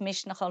agus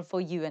misnachal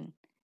fó dúin.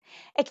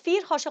 Ag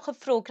fír thoiseach a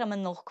frógram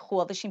an noch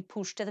chóda sin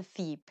púiste a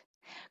fíb.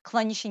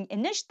 Chlanne sin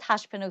inis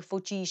taispinach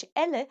fó díos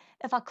eile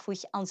a bha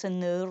chlwch an sa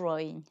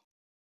nőráin.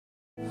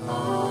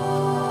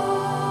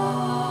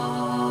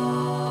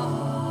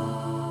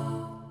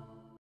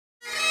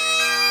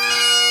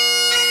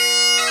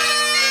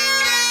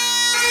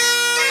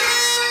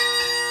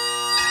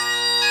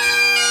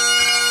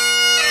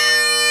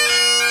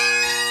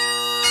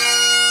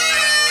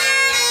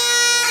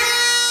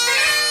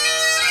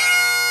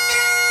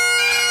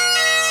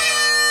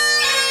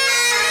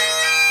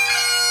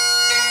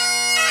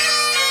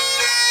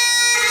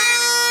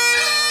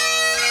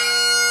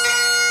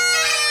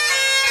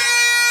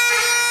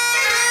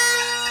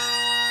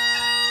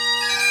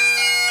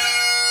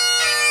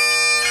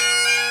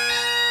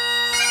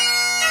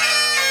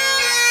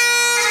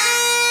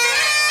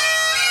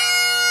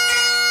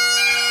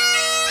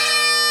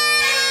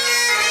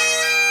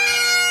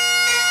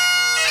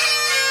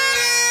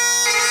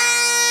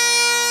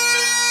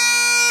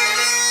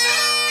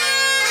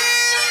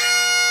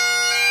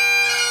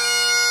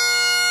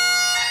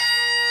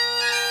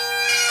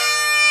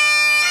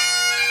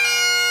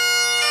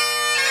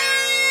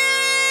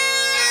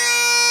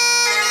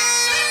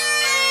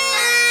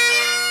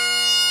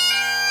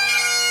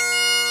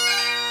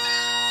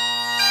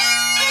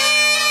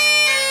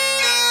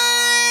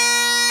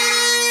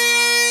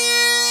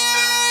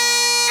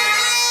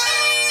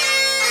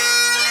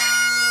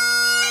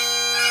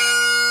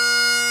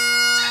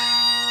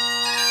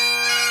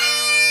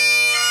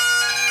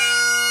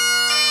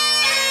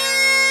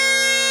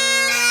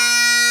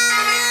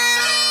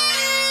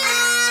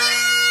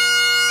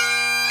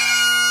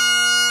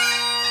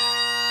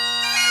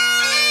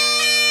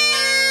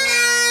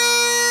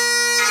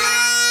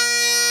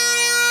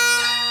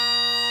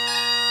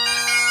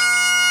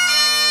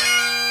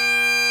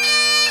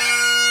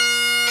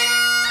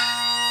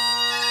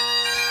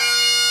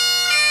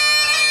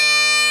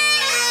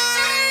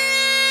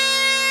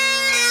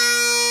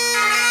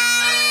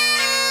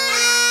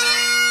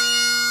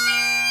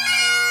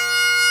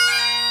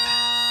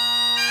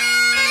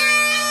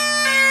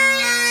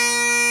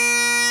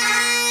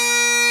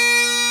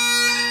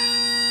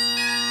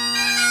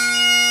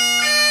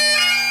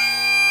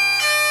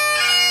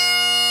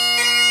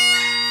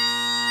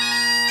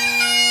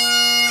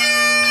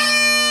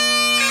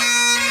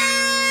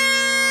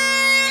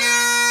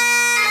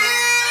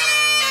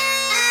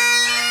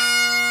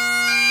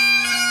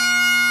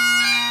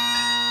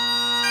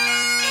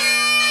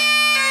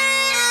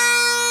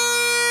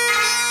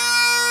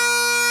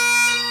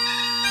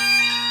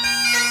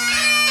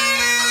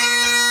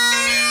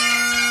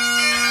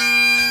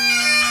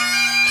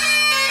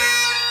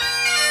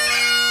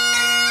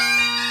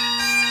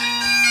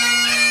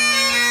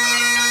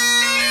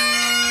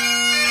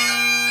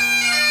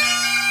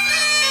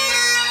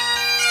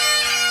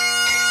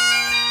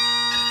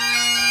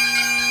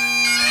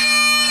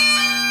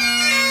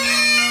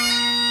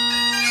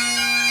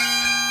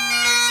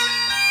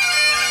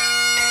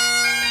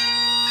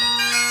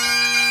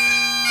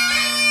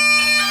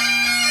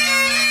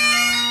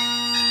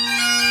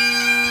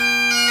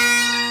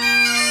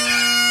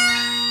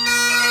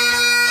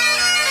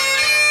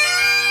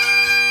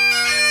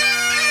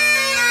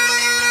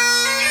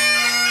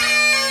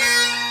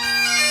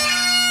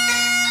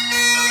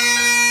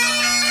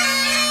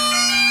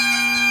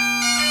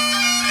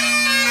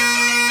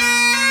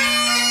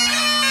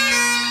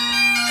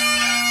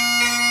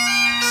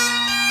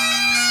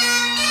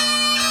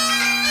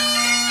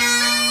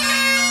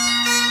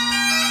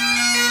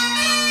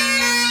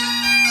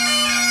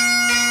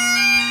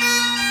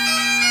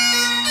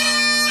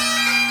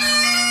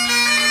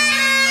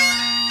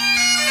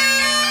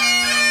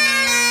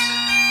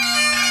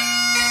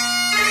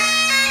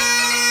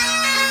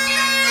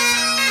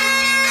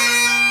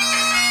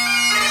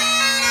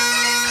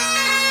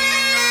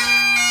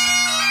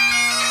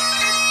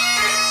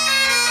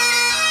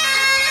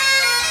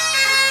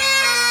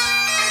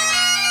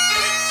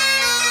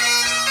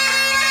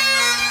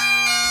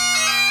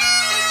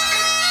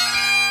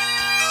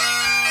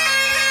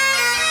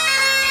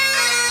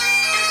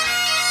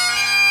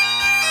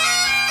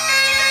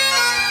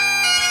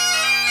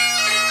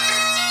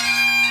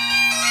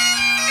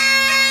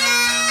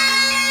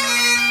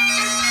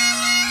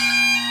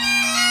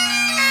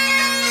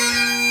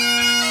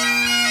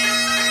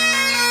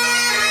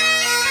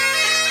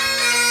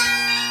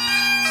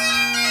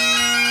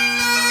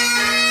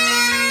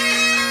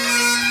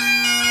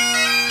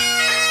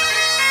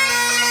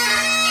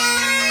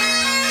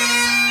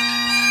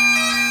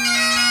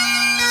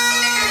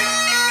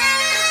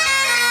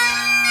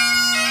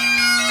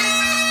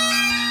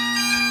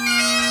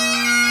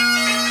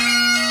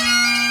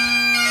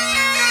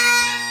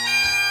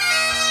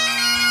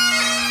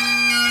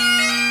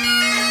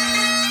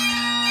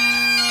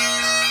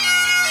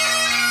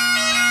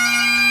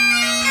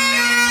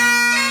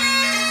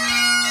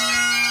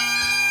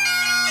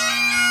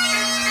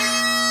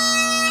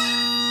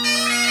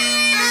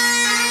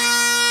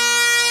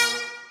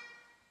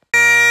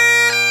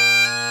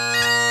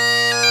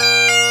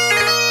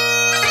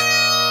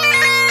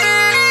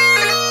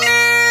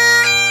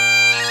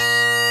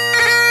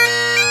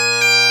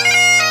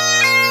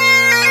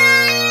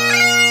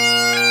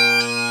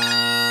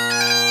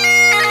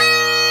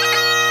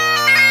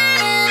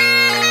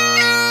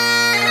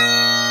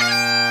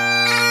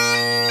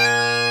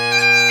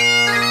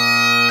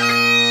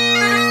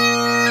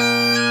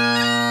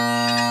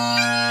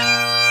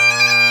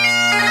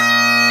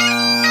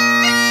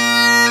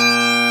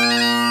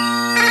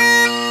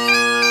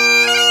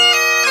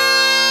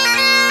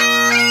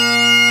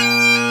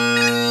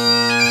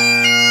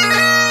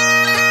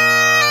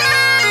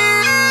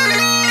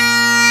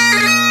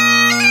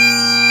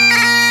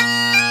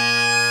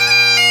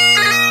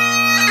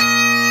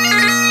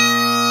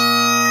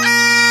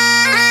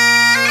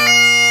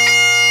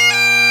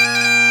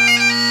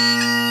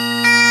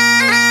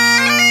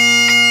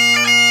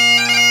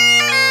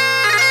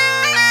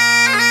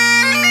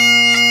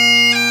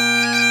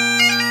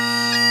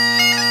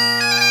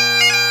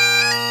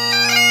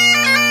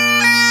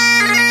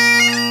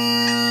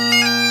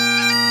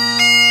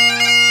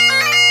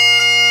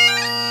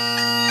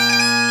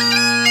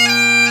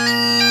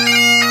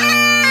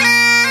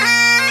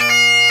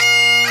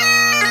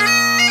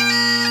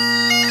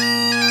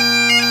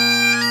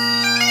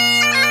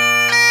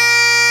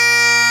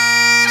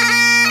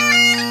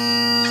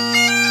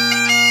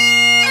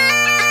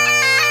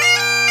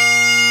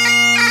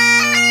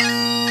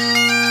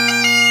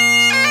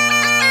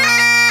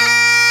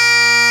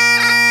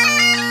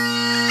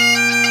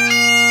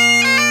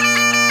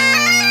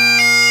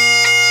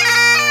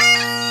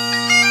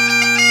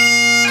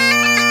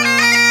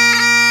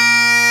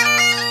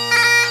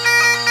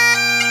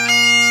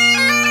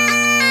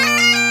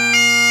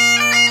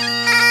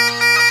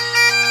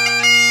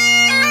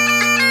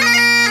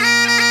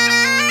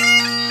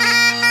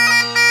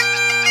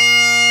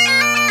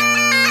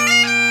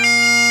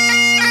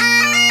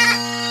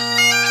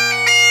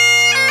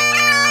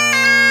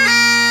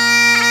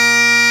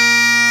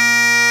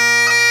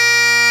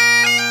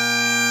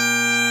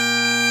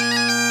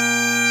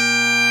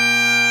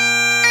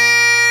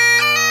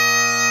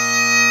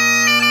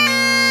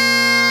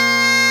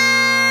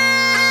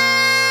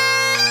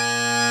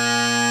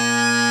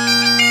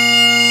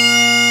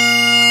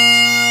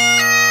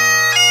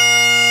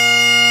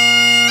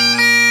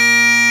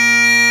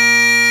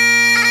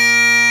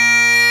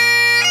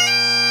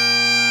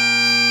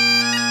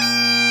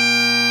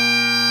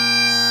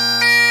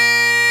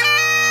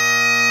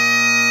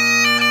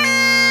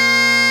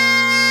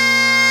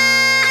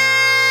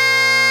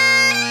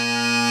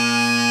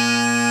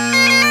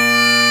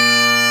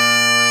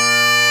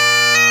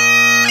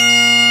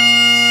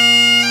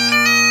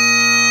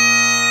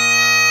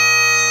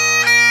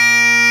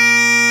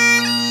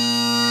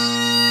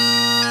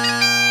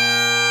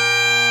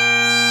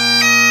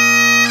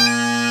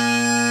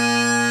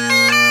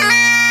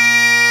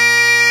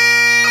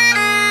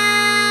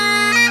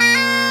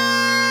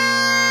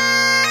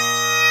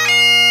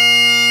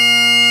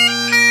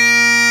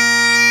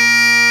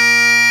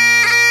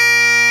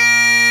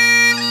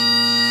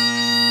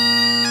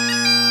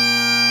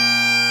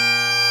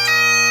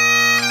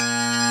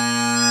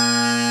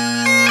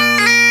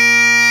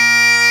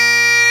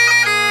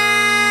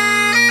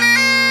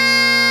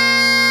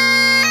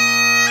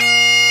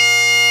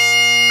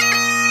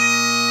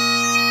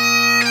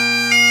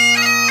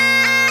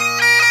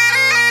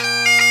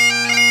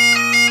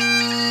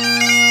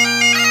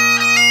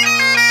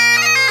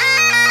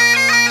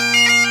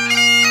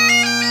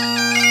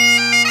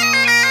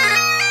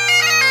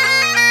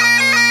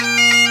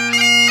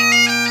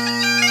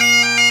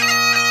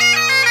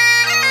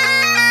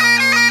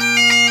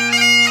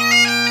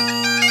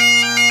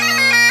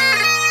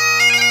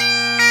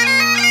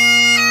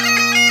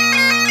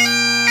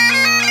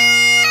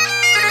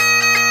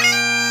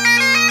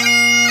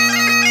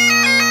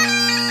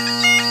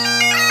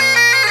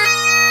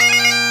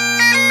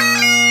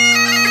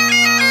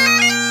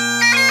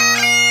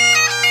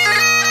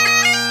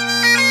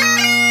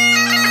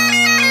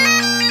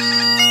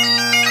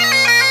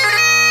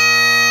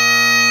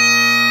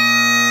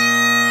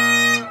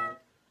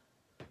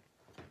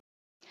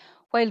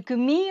 Weil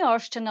gumi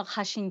orste nach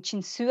hasin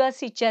chin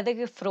suasi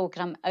jedige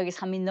program agus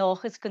ha mi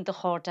nachas gun de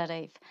chorda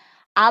raif.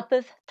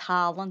 Abad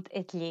talent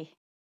et le.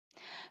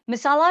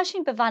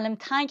 Misalashin bevalem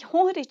taink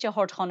honritje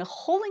hort gaan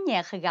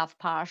cholenjege gaf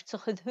paars zo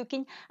chud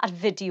hugin ar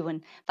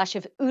videoen was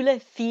je ule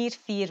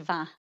 4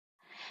 va.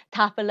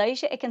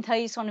 Tapeleise ek en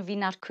thuis on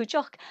wie naar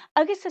kujach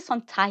agus is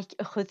on taik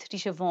a chud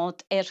rische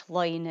vant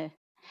leine.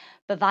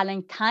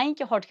 Bevalling taink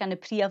hort gan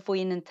pria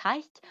voin en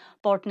taik,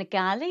 bord na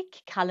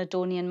Gaelic,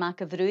 Caledonian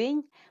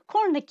macavruin,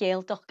 corn na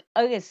Gaeltoch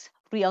agus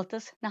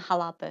realtas na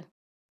Halabe.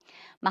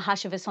 Ma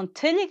hasje we son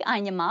tullig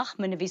einjemach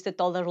munne vis de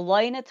dollar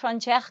leine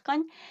tranjech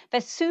kan, we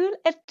sul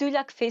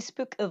dulag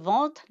Facebook a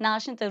vant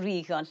nation de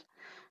regal.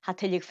 Ha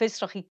tullig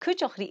fisrach I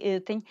kujach ri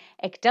eating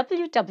ek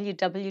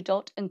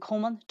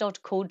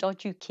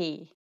www.uncommon.co.uk.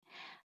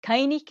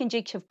 Keinig kan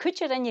jik sef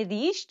kutcher an je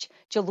diist,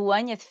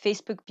 jaluan het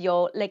Facebook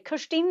bio le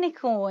Kirstine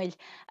Nicole,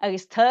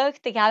 agus tug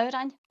de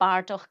gauran,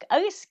 baardoch,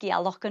 agus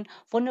skialochen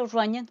van de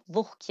roinnean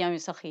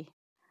luchtjausachi.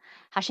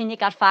 Hasin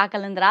ik ar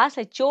fagel en draas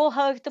het jo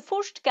hug de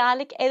first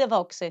Gaelic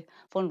edevokse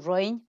van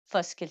roin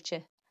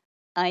fuskeltje.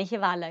 Eintje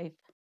waluif.